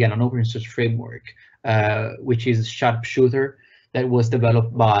framework, again, an open source framework, which is Sharpshooter, that was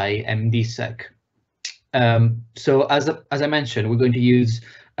developed by MDSec. So as I mentioned, we're going to use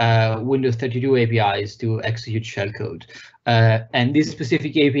Windows 32 APIs to execute shellcode. And these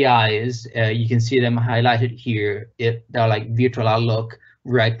specific APIs, you can see them highlighted here. They're like virtual unlock,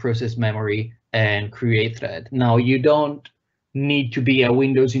 write process memory, and create thread. Now, you don't need to be a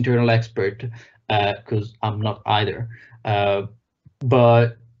Windows internal expert, because I'm not either.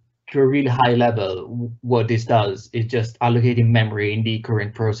 But to a really high level, what this does is just allocating memory in the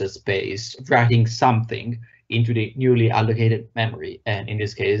current process space, writing something into the newly allocated memory, and in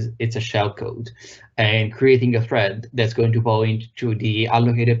this case, it's a shellcode, and creating a thread that's going to point to the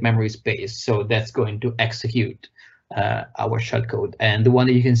allocated memory space. So that's going to execute our shellcode. And the one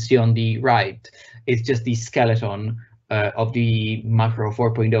that you can see on the right is just the skeleton of the macro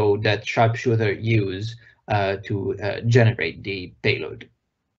 4.0 that Sharpshooter use to generate the payload.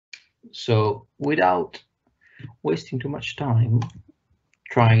 So without wasting too much time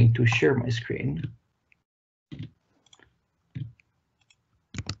trying to share my screen.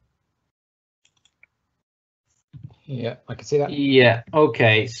 Yeah, I can see that. Yeah,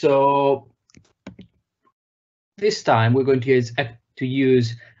 okay. So this time we're going to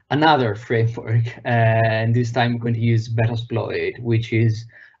use another framework, and this time we're going to use Metasploit, which is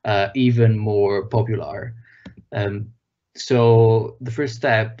even more popular. So the first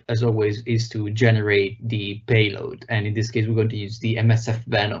step, as always, is to generate the payload, and in this case we're going to use the MSF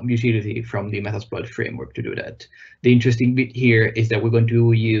Venom utility from the Metasploit framework to do that. The interesting bit here is that we're going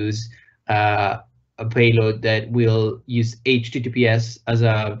to use a payload that will use HTTPS as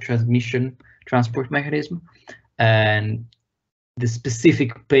a transport mechanism, and the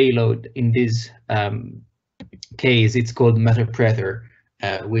specific payload in this case, it's called Metapredator,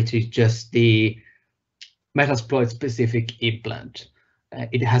 which is just the Metasploit specific implant.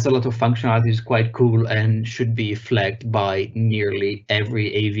 It has a lot of functionalities, quite cool, and should be flagged by nearly every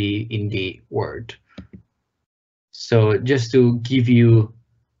AV in the world. So just to give you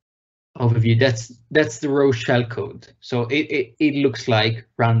overview, that's the raw shellcode. So it looks like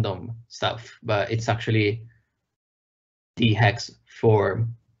random stuff, but it's actually the hex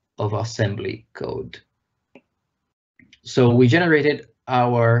form of assembly code. So we generated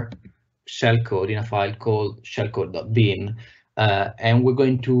our shellcode in a file called shellcode.bin, and we're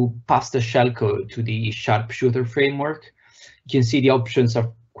going to pass the shellcode to the sharpshooter framework. You can see the options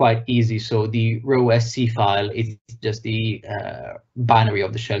are quite easy. So the raw SC file is just the binary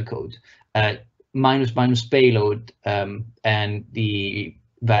of the shellcode, minus payload, and the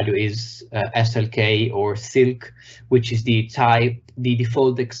value is SLK or Silk, which is the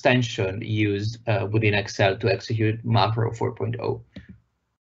default extension used within Excel to execute macro 4.0.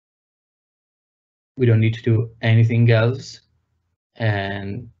 We don't need to do anything else,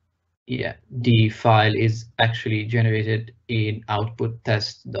 and yeah, the file is actually generated in output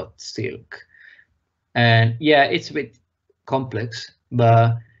test.silk, and yeah, it's a bit complex,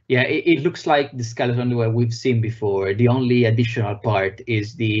 but yeah, it looks like the skeleton that we've seen before. The only additional part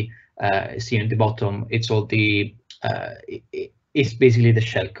is the see on the bottom. It's all the it's basically the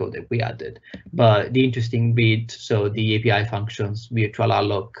shellcode that we added. But the interesting bit, so the API functions, virtual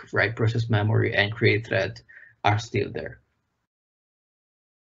alloc, write process memory, and create thread are still there.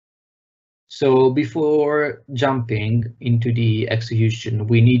 So before jumping into the execution,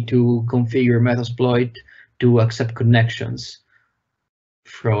 we need to configure Metasploit to accept connections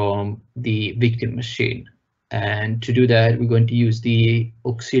from the victim machine. And to do that, we're going to use the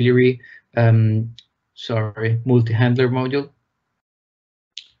auxiliary, multi-handler module.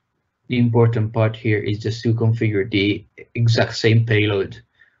 The important part here is just to configure the exact same payload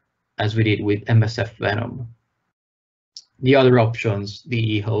as we did with MSF Venom. The other options,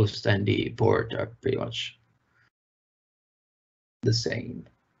 the host and the port, are pretty much the same.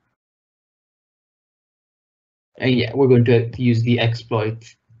 And yeah, we're going to use the exploit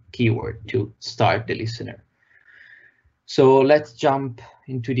keyword to start the listener. So let's jump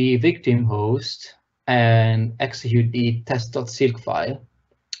into the victim host and execute the test.silk file.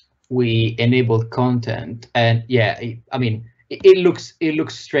 We enabled content, and yeah, I mean, it looks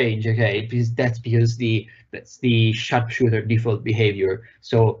strange, okay? Because that's the sharpshooter default behavior.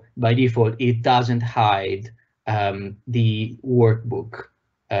 So by default, it doesn't hide the workbook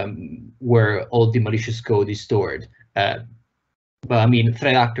where all the malicious code is stored. But I mean,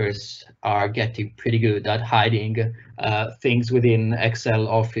 threat actors are getting pretty good at hiding things within Excel,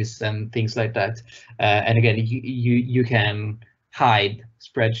 Office, and things like that. And again, you can hide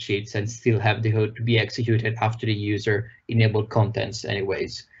spreadsheets and still have the code to be executed after the user enabled contents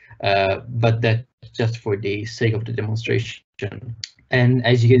anyways. But that's just for the sake of the demonstration. And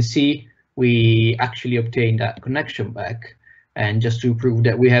as you can see, we actually obtained that connection back. And just to prove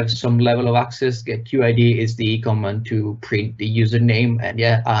that we have some level of access, get QID is the command to print the username. And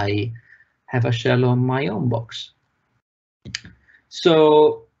yeah, I have a shell on my own box.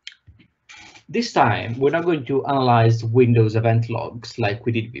 So this time, we're not going to analyze Windows event logs like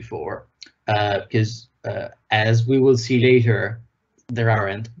we did before, because as we will see later, there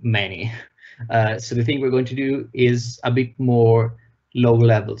aren't many. So the thing we're going to do is a bit more low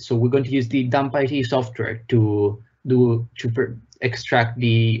level. So we're going to use the dump IT software to extract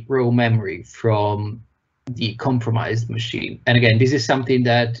the raw memory from the compromised machine. And again, this is something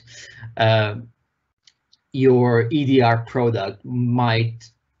that your EDR product might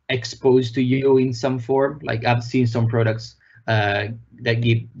expose to you in some form. Like I've seen some products that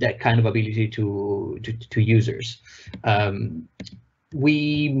give that kind of ability to users.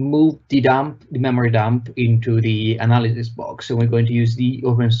 We moved the memory dump into the analysis box. So we're going to use the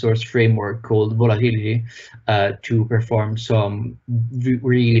open source framework called Volatility to perform some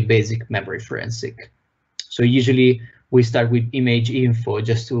really basic memory forensic. So usually we start with image info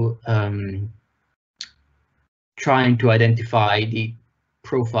just to trying to identify the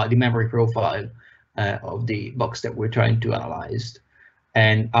profile, the memory profile of the box that we're trying to analyze.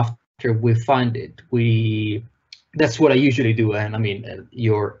 And after we find it, that's what I usually do. And I mean,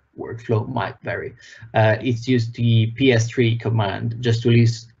 your workflow might vary. It's used the ps3 command just to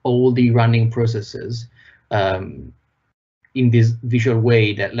list all the running processes in this visual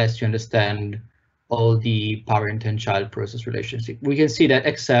way that lets you understand all the parent and child process relationship. We can see that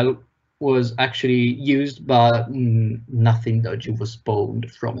Excel was actually used, but nothing dodgy was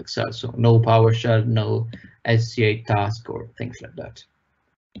spawned from Excel. So no PowerShell, no SCA task or things like that.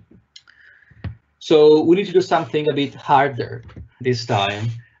 So we need to do something a bit harder this time.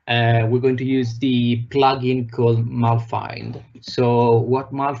 We're going to use the plugin called malfind. So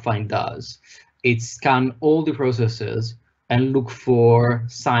what malfind does, it scans all the processes and look for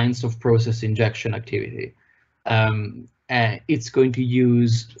signs of process injection activity. And it's going to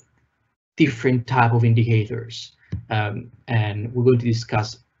use different type of indicators. And we're going to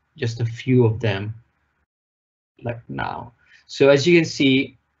discuss just a few of them like now. So as you can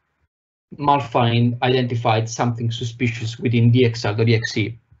see, malfind identified something suspicious within the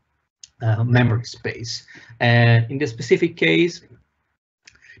Excel.exe memory space. And in this specific case,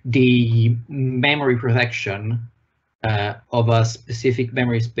 the memory protection of a specific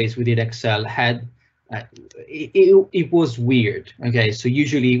memory space within Excel had it was weird. Okay, so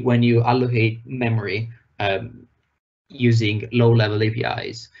usually when you allocate memory using low-level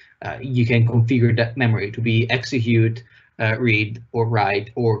APIs, you can configure that memory to be execute, read, or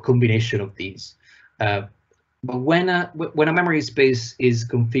write, or combination of these. But when a memory space is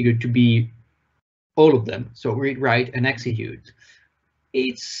configured to be all of them, so read, write, and execute,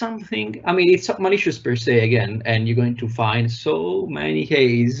 it's something, I mean, it's not malicious per se again, and you're going to find so many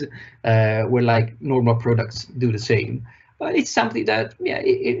cases where like normal products do the same, but it's something that, yeah,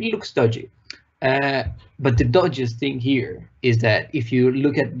 it looks dodgy. But the dodgiest thing here is that if you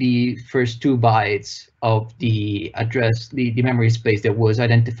look at the first 2 bytes of the address, the memory space that was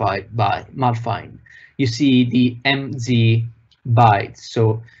identified by malfind, you see the MZ bytes.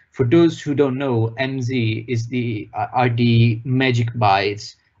 So for those who don't know, MZ is are the magic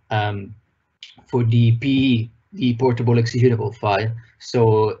bytes for the PE, the portable executable file.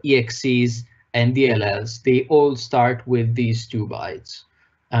 So EXEs and DLLs, they all start with these 2 bytes.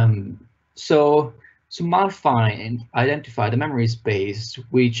 So malfind identified a memory space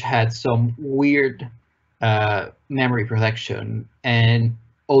which had some weird memory protection, and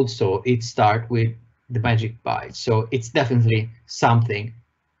also it starts with the magic byte. So it's definitely something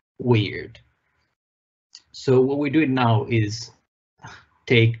weird. So what we're doing now is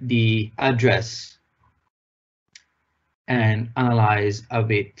take the address and analyze a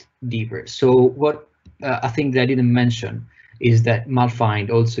bit deeper. So what I think that I didn't mention is that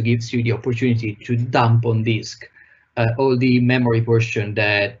malfind also gives you the opportunity to dump on disk all the memory portion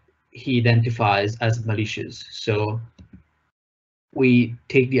that he identifies as malicious. So we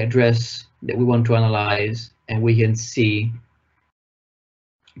take the address that we want to analyze and we can see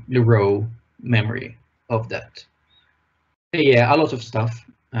the raw memory of that. Yeah, a lot of stuff,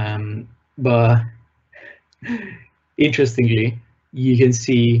 but interestingly, you can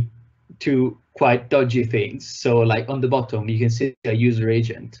see 2 quite dodgy things. So like on the bottom, you can see a user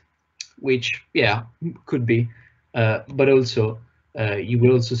agent, which, yeah, could be, but also you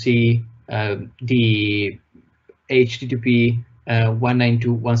will also see the HTTP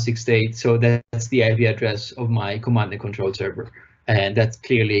 192.168. So that's the IP address of my command and control server. And that's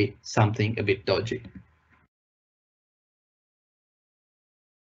clearly something a bit dodgy.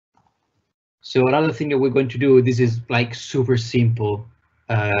 So another thing that we're going to do, this is like super simple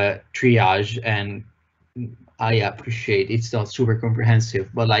triage, and I appreciate it's not super comprehensive,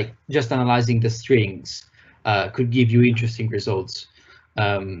 but like just analyzing the strings could give you interesting results.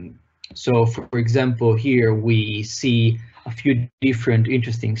 So for example, here we see a few different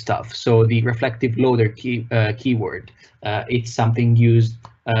interesting stuff. So the reflective loader keyword, it's something used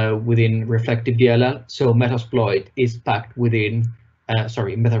within reflective DLL. So Metasploit is packed within,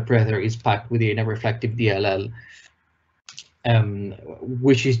 Metapredator is packed within a reflective DLL,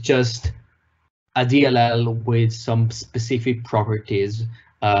 which is just a DLL with some specific properties.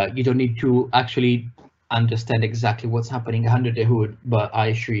 You don't need to actually understand exactly what's happening under the hood, but I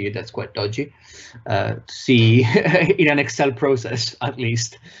assure you that's quite dodgy to see in an Excel process, at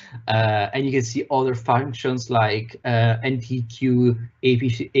least. And you can see other functions like NTQ,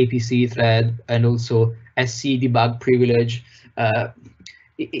 APC thread, and also SC debug privilege.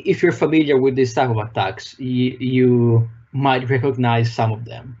 If you're familiar with this type of attacks, you might recognize some of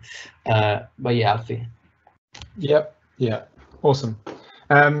them. But yeah, Alfie. Yep. Yeah. Awesome.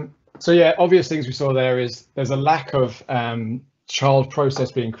 So yeah, obvious things we saw there is there's a lack of child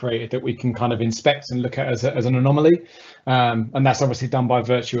process being created that we can kind of inspect and look at as an anomaly. And that's obviously done by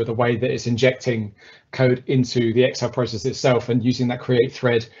virtue of the way that it's injecting code into the Excel process itself and using that create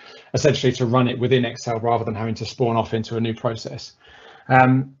thread essentially to run it within Excel rather than having to spawn off into a new process.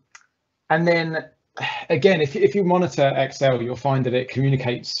 And then again, if you monitor Excel, you'll find that it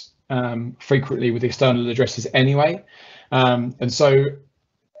communicates frequently with external addresses anyway. And so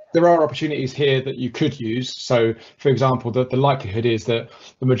there are opportunities here that you could use. So, for example, the likelihood is that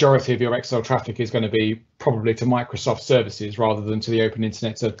the majority of your Excel traffic is going to be probably to Microsoft services rather than to the open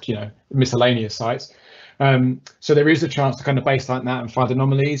internet, to miscellaneous sites. So there is a chance to kind of baseline that and find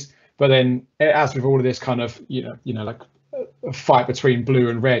anomalies. But then, as with all of this kind of like a fight between blue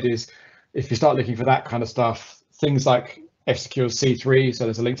and red, is if you start looking for that kind of stuff, things like F-Secure's C3, so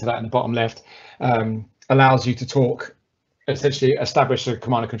there's a link to that in the bottom left, allows you to talk. Essentially establish a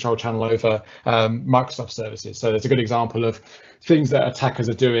command and control channel over Microsoft services. So there's a good example of things that attackers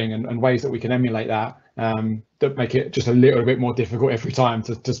are doing and ways that we can emulate that that make it just a little bit more difficult every time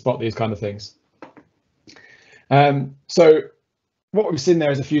to spot these kind of things. So what we've seen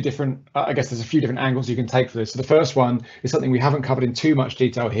there is a few different, I guess there's a few different angles you can take for this. So the first one is something we haven't covered in too much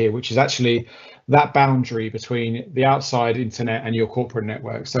detail here, which is actually that boundary between the outside internet and your corporate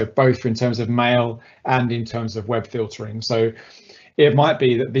network. So both in terms of mail and in terms of web filtering. So it might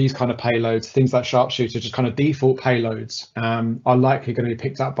be that these kind of payloads, things like Sharpshooter, just kind of default payloads, are likely going to be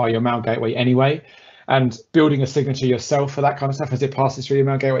picked up by your mail gateway anyway. And building a signature yourself for that kind of stuff as it passes through your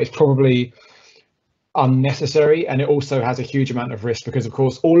mail gateway is probably unnecessary, and it also has a huge amount of risk because, of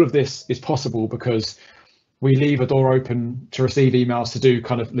course, all of this is possible because we leave a door open to receive emails to do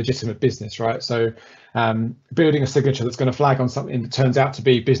kind of legitimate business, right? So building a signature that's going to flag on something that turns out to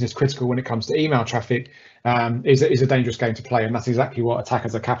be business critical when it comes to email traffic is a dangerous game to play, and that's exactly what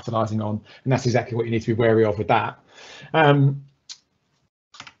attackers are capitalizing on, and that's exactly what you need to be wary of with that.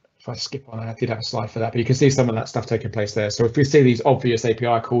 If I skip on, I did have a slide for that, but you can see some of that stuff taking place there. So if we see these obvious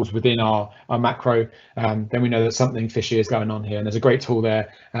API calls within our macro, then we know that something fishy is going on here. And there's a great tool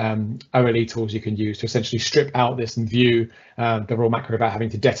there, OLE tools you can use to essentially strip out this and view the raw macro without having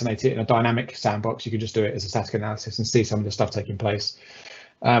to detonate it in a dynamic sandbox. You can just do it as a static analysis and see some of the stuff taking place.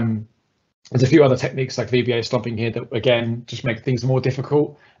 There's a few other techniques like VBA stomping here that, again, just make things more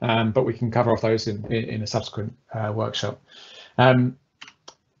difficult, but we can cover off those in a subsequent workshop.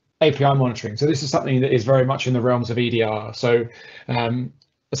 API monitoring. So this is something that is very much in the realms of EDR. So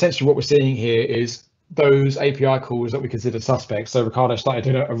essentially what we're seeing here is those API calls that we consider suspects. So Riccardo started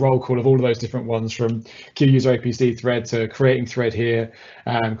doing a roll call of all of those different ones, from queue user APC thread to creating thread here.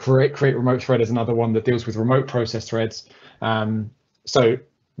 Create remote thread is another one that deals with remote process threads. So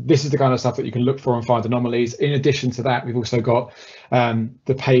this is the kind of stuff that you can look for and find anomalies. In addition to that, we've also got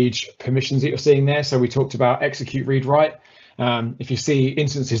the page permissions that you're seeing there. So we talked about execute, read, write. If you see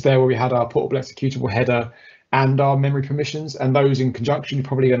instances there where we had our portable executable header and our memory permissions, and those in conjunction, you're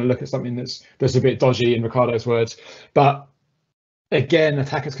probably going to look at something that's a bit dodgy, in Riccardo's words. But again,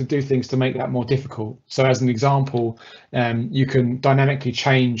 attackers could do things to make that more difficult. So as an example, you can dynamically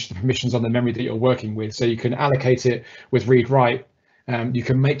change the permissions on the memory that you're working with. So you can allocate it with read write. You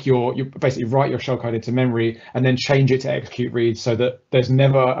can make you basically write your shellcode into memory and then change it to execute read, so that there's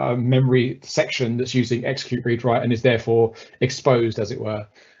never a memory section that's using execute read write and is therefore exposed, as it were.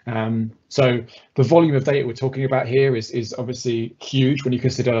 So the volume of data we're talking about here is obviously huge when you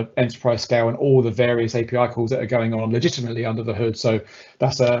consider enterprise scale and all the various API calls that are going on legitimately under the hood. So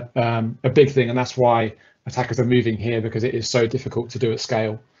that's a big thing, and that's why attackers are moving here, because it is so difficult to do at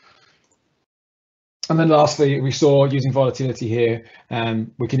scale. And then lastly, we saw using volatility here,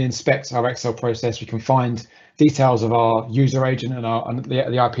 we can inspect our Excel process. We can find details of our user agent and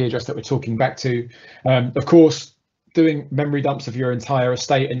the IP address that we're talking back to. Of course, doing memory dumps of your entire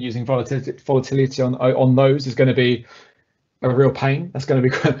estate and using volatility on those is going to be a real pain. That's going to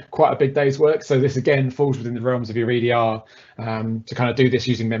be quite a big day's work. So this again falls within the realms of your EDR to kind of do this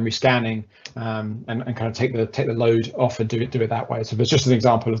using memory scanning and kind of take the load off and do it that way. So there's just an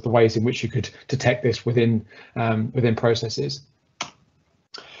example of the ways in which you could detect this within processes.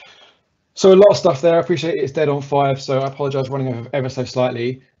 So a lot of stuff there. I appreciate it's dead on 5, so I apologize running over ever so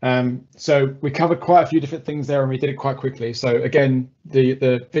slightly. So we covered quite a few different things there, and we did it quite quickly. So again,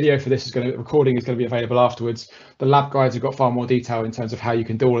 the video for this recording is going to be available afterwards. The lab guides have got far more detail in terms of how you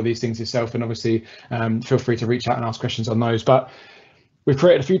can do all of these things yourself, and obviously feel free to reach out and ask questions on those. But we've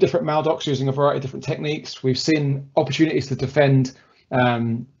created a few different maldocs using a variety of different techniques. We've seen opportunities to defend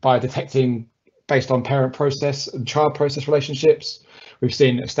by detecting based on parent process and child process relationships. We've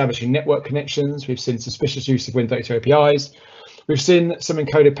seen establishing network connections. We've seen suspicious use of Win data APIs. We've seen some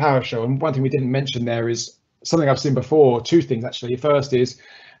encoded PowerShell. And one thing we didn't mention there is something I've seen before, two things actually. First is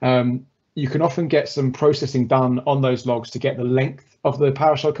you can often get some processing done on those logs to get the length of the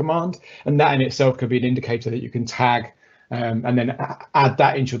PowerShell command, and that in itself can be an indicator that you can tag and then add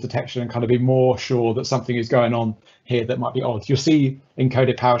that into your detection and kind of be more sure that something is going on here that might be odd. You'll see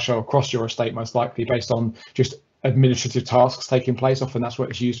encoded PowerShell across your estate most likely based on just administrative tasks taking place. Often that's what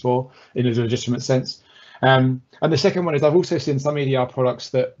it's used for in a legitimate sense. And the second one is I've also seen some EDR products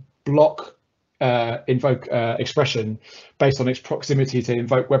that block invoke expression based on its proximity to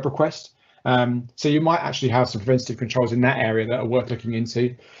invoke web request. So you might actually have some preventative controls in that area that are worth looking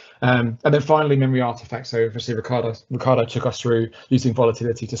into. And then finally, memory artifacts. So obviously Riccardo took us through using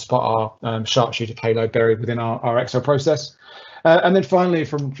volatility to spot our sharpshooter payload buried within our XO process. And then finally,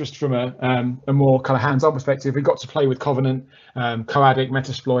 from a more kind of hands-on perspective, we got to play with Covenant, Coadic,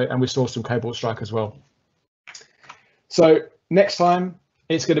 Metasploit, and we saw some Cobalt Strike as well. So next time,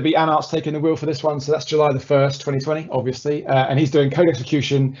 it's going to be Anart's taking the wheel for this one. So that's July the 1st, 2020, obviously. And he's doing code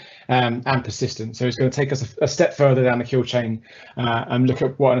execution and persistence. So he's going to take us a step further down the kill chain and look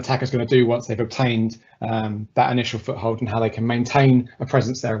at what an attacker's going to do once they've obtained that initial foothold and how they can maintain a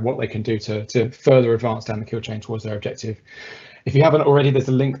presence there and what they can do to further advance down the kill chain towards their objective. If you haven't already, there's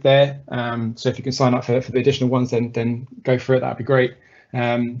a link there. So if you can sign up for the additional ones, then go for it. That'd be great.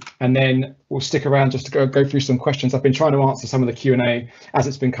 And then we'll stick around just to go through some questions. I've been trying to answer some of the Q&A as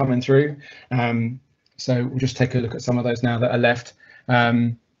it's been coming through. So we'll just take a look at some of those now that are left.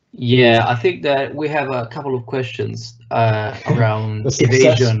 Yeah, I think that we have a couple of questions around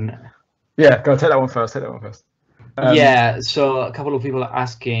evasion. Yeah, go take that one first. Yeah, so a couple of people are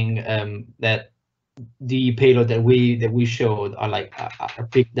asking that the payload that we showed are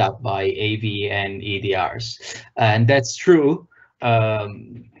picked up by AV and EDRs, and that's true.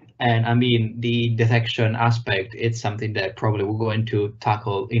 And I mean, the detection aspect, it's something that probably we're going to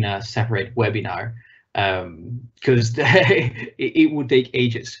tackle in a separate webinar, because it would take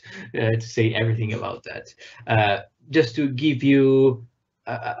ages to say everything about that. Just to give you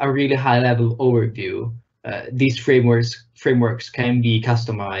a really high-level overview, these frameworks can be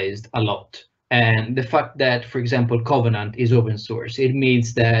customized a lot. And the fact that, for example, Covenant is open source, it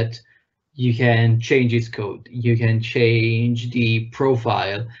means that you can change its code, you can change the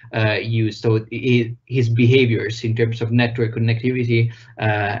profile used, so his behaviors in terms of network connectivity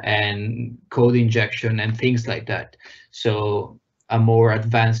and code injection and things like that. So a more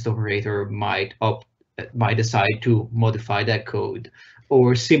advanced operator might decide to modify that code,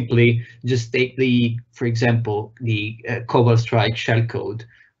 or simply just take for example, the Cobalt Strike shellcode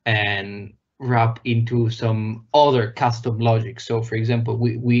and wrap into some other custom logic. So for example,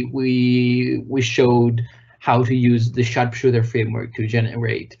 we showed how to use the sharpshooter framework to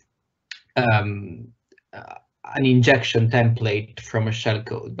generate an injection template from a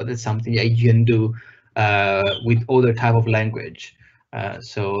shellcode, but it's something that you can do with other type of language.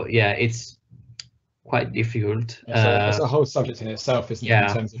 So yeah, it's quite difficult. It's a whole subject in itself, isn't it, in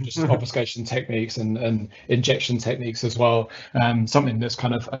terms of just obfuscation techniques and injection techniques as well. Something that's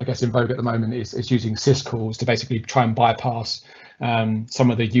kind of, I guess, in vogue at the moment is using syscalls to basically try and bypass some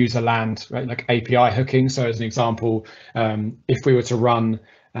of the user land, right, like API hooking. So as an example, if we were to run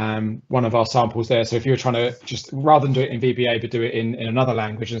one of our samples there, so if you were trying to just, rather than do it in VBA, but do it in another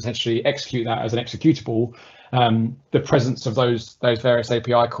language and essentially execute that as an executable, the presence of those various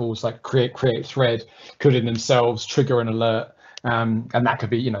API calls like create thread could in themselves trigger an alert, and that could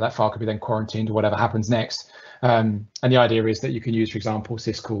be, that file could be then quarantined or whatever happens next. And the idea is that you can use, for example,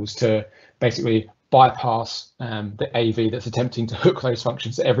 syscalls to basically bypass the AV that's attempting to hook those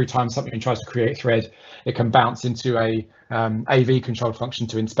functions. So every time something tries to create thread, it can bounce into a AV controlled function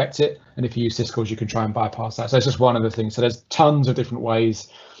to inspect it. And if you use syscalls, you can try and bypass that. So it's just one of the things. So there's tons of different ways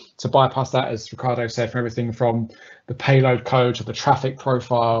to bypass that, as Riccardo said, from everything from the payload code to the traffic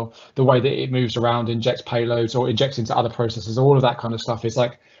profile, the way that it moves around, injects payloads or injects into other processes, all of that kind of stuff. It's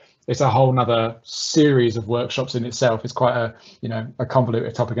a whole nother series of workshops in itself. It's quite a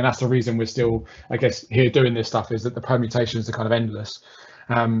convoluted topic, and that's the reason we're still, I guess, here doing this stuff, is that the permutations are kind of endless.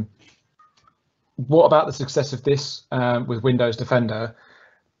 What about the success of this with Windows Defender?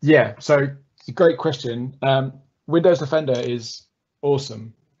 Yeah, so it's a great question. Windows Defender is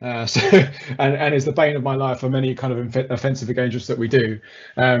awesome. And is the bane of my life for many kind of offensive engagements that we do.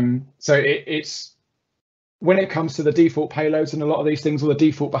 So it's when it comes to the default payloads and a lot of these things, or the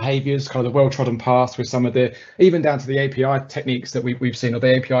default behaviors, kind of the well-trodden path with some of the, even down to the API techniques that we've seen, or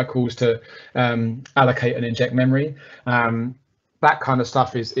the API calls to allocate and inject memory, that kind of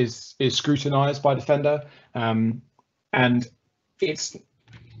stuff is scrutinized by Defender, and it's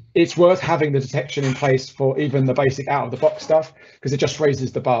it's worth having the detection in place for even the basic out of the box stuff, because it just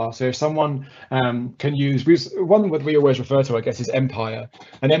raises the bar. So if someone can use, one that we always refer to, I guess, is Empire,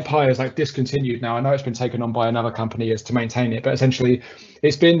 and Empire is like discontinued now. I know it's been taken on by another company as to maintain it, but essentially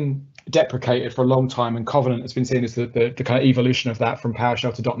it's been deprecated for a long time, and Covenant has been seen as the kind of evolution of that from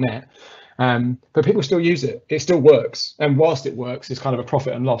PowerShell to .NET. But people still use it. It still works, and whilst it works, it's kind of a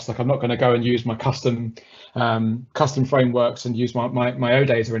profit and loss. Like, I'm not going to go and use my custom frameworks and use my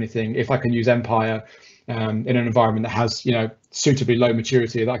ODays or anything if I can use Empire in an environment that has, you know, suitably low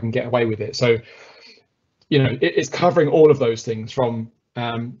maturity, that I can get away with it. So, you know, it's covering all of those things from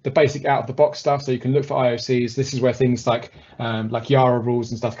the basic out of the box stuff. So you can look for IOCs. This is where things like Yara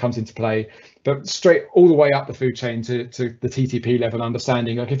rules and stuff comes into play, but straight all the way up the food chain to the TTP level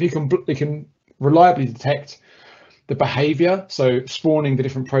understanding. Like, if you can reliably detect the behavior, so spawning the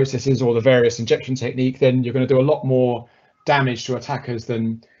different processes or the various injection technique, then you're going to do a lot more damage to attackers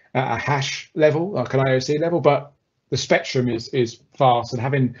than at a hash level, like an IOC level. But the spectrum is vast, and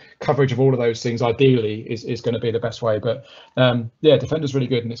having coverage of all of those things ideally is going to be the best way. But yeah, Defender's really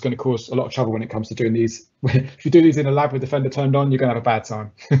good, and it's going to cause a lot of trouble when it comes to doing these. If you do these in a lab with Defender turned on, you're going to have a bad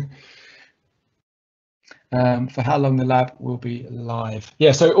time. For how long the lab will be live?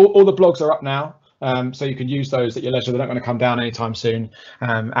 Yeah, so all the blogs are up now. So you can use those at your leisure. They're not going to come down anytime soon,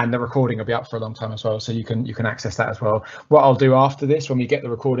 and the recording will be up for a long time as well, so you can access that as well. What I'll do after this, when we get the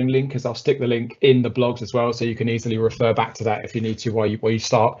recording link, is I'll stick the link in the blogs as well, so you can easily refer back to that if you need to while you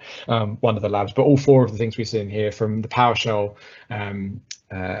start one of the labs. But all four of the things we see in here, from the PowerShell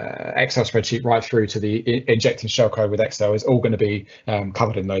Excel spreadsheet right through to the injecting shellcode with Excel, is all going to be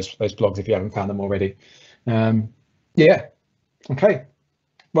covered in those blogs if you haven't found them already. Yeah, okay.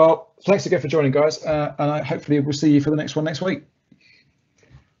 Well, thanks again for joining, guys, and hopefully we'll see you for the next one next week.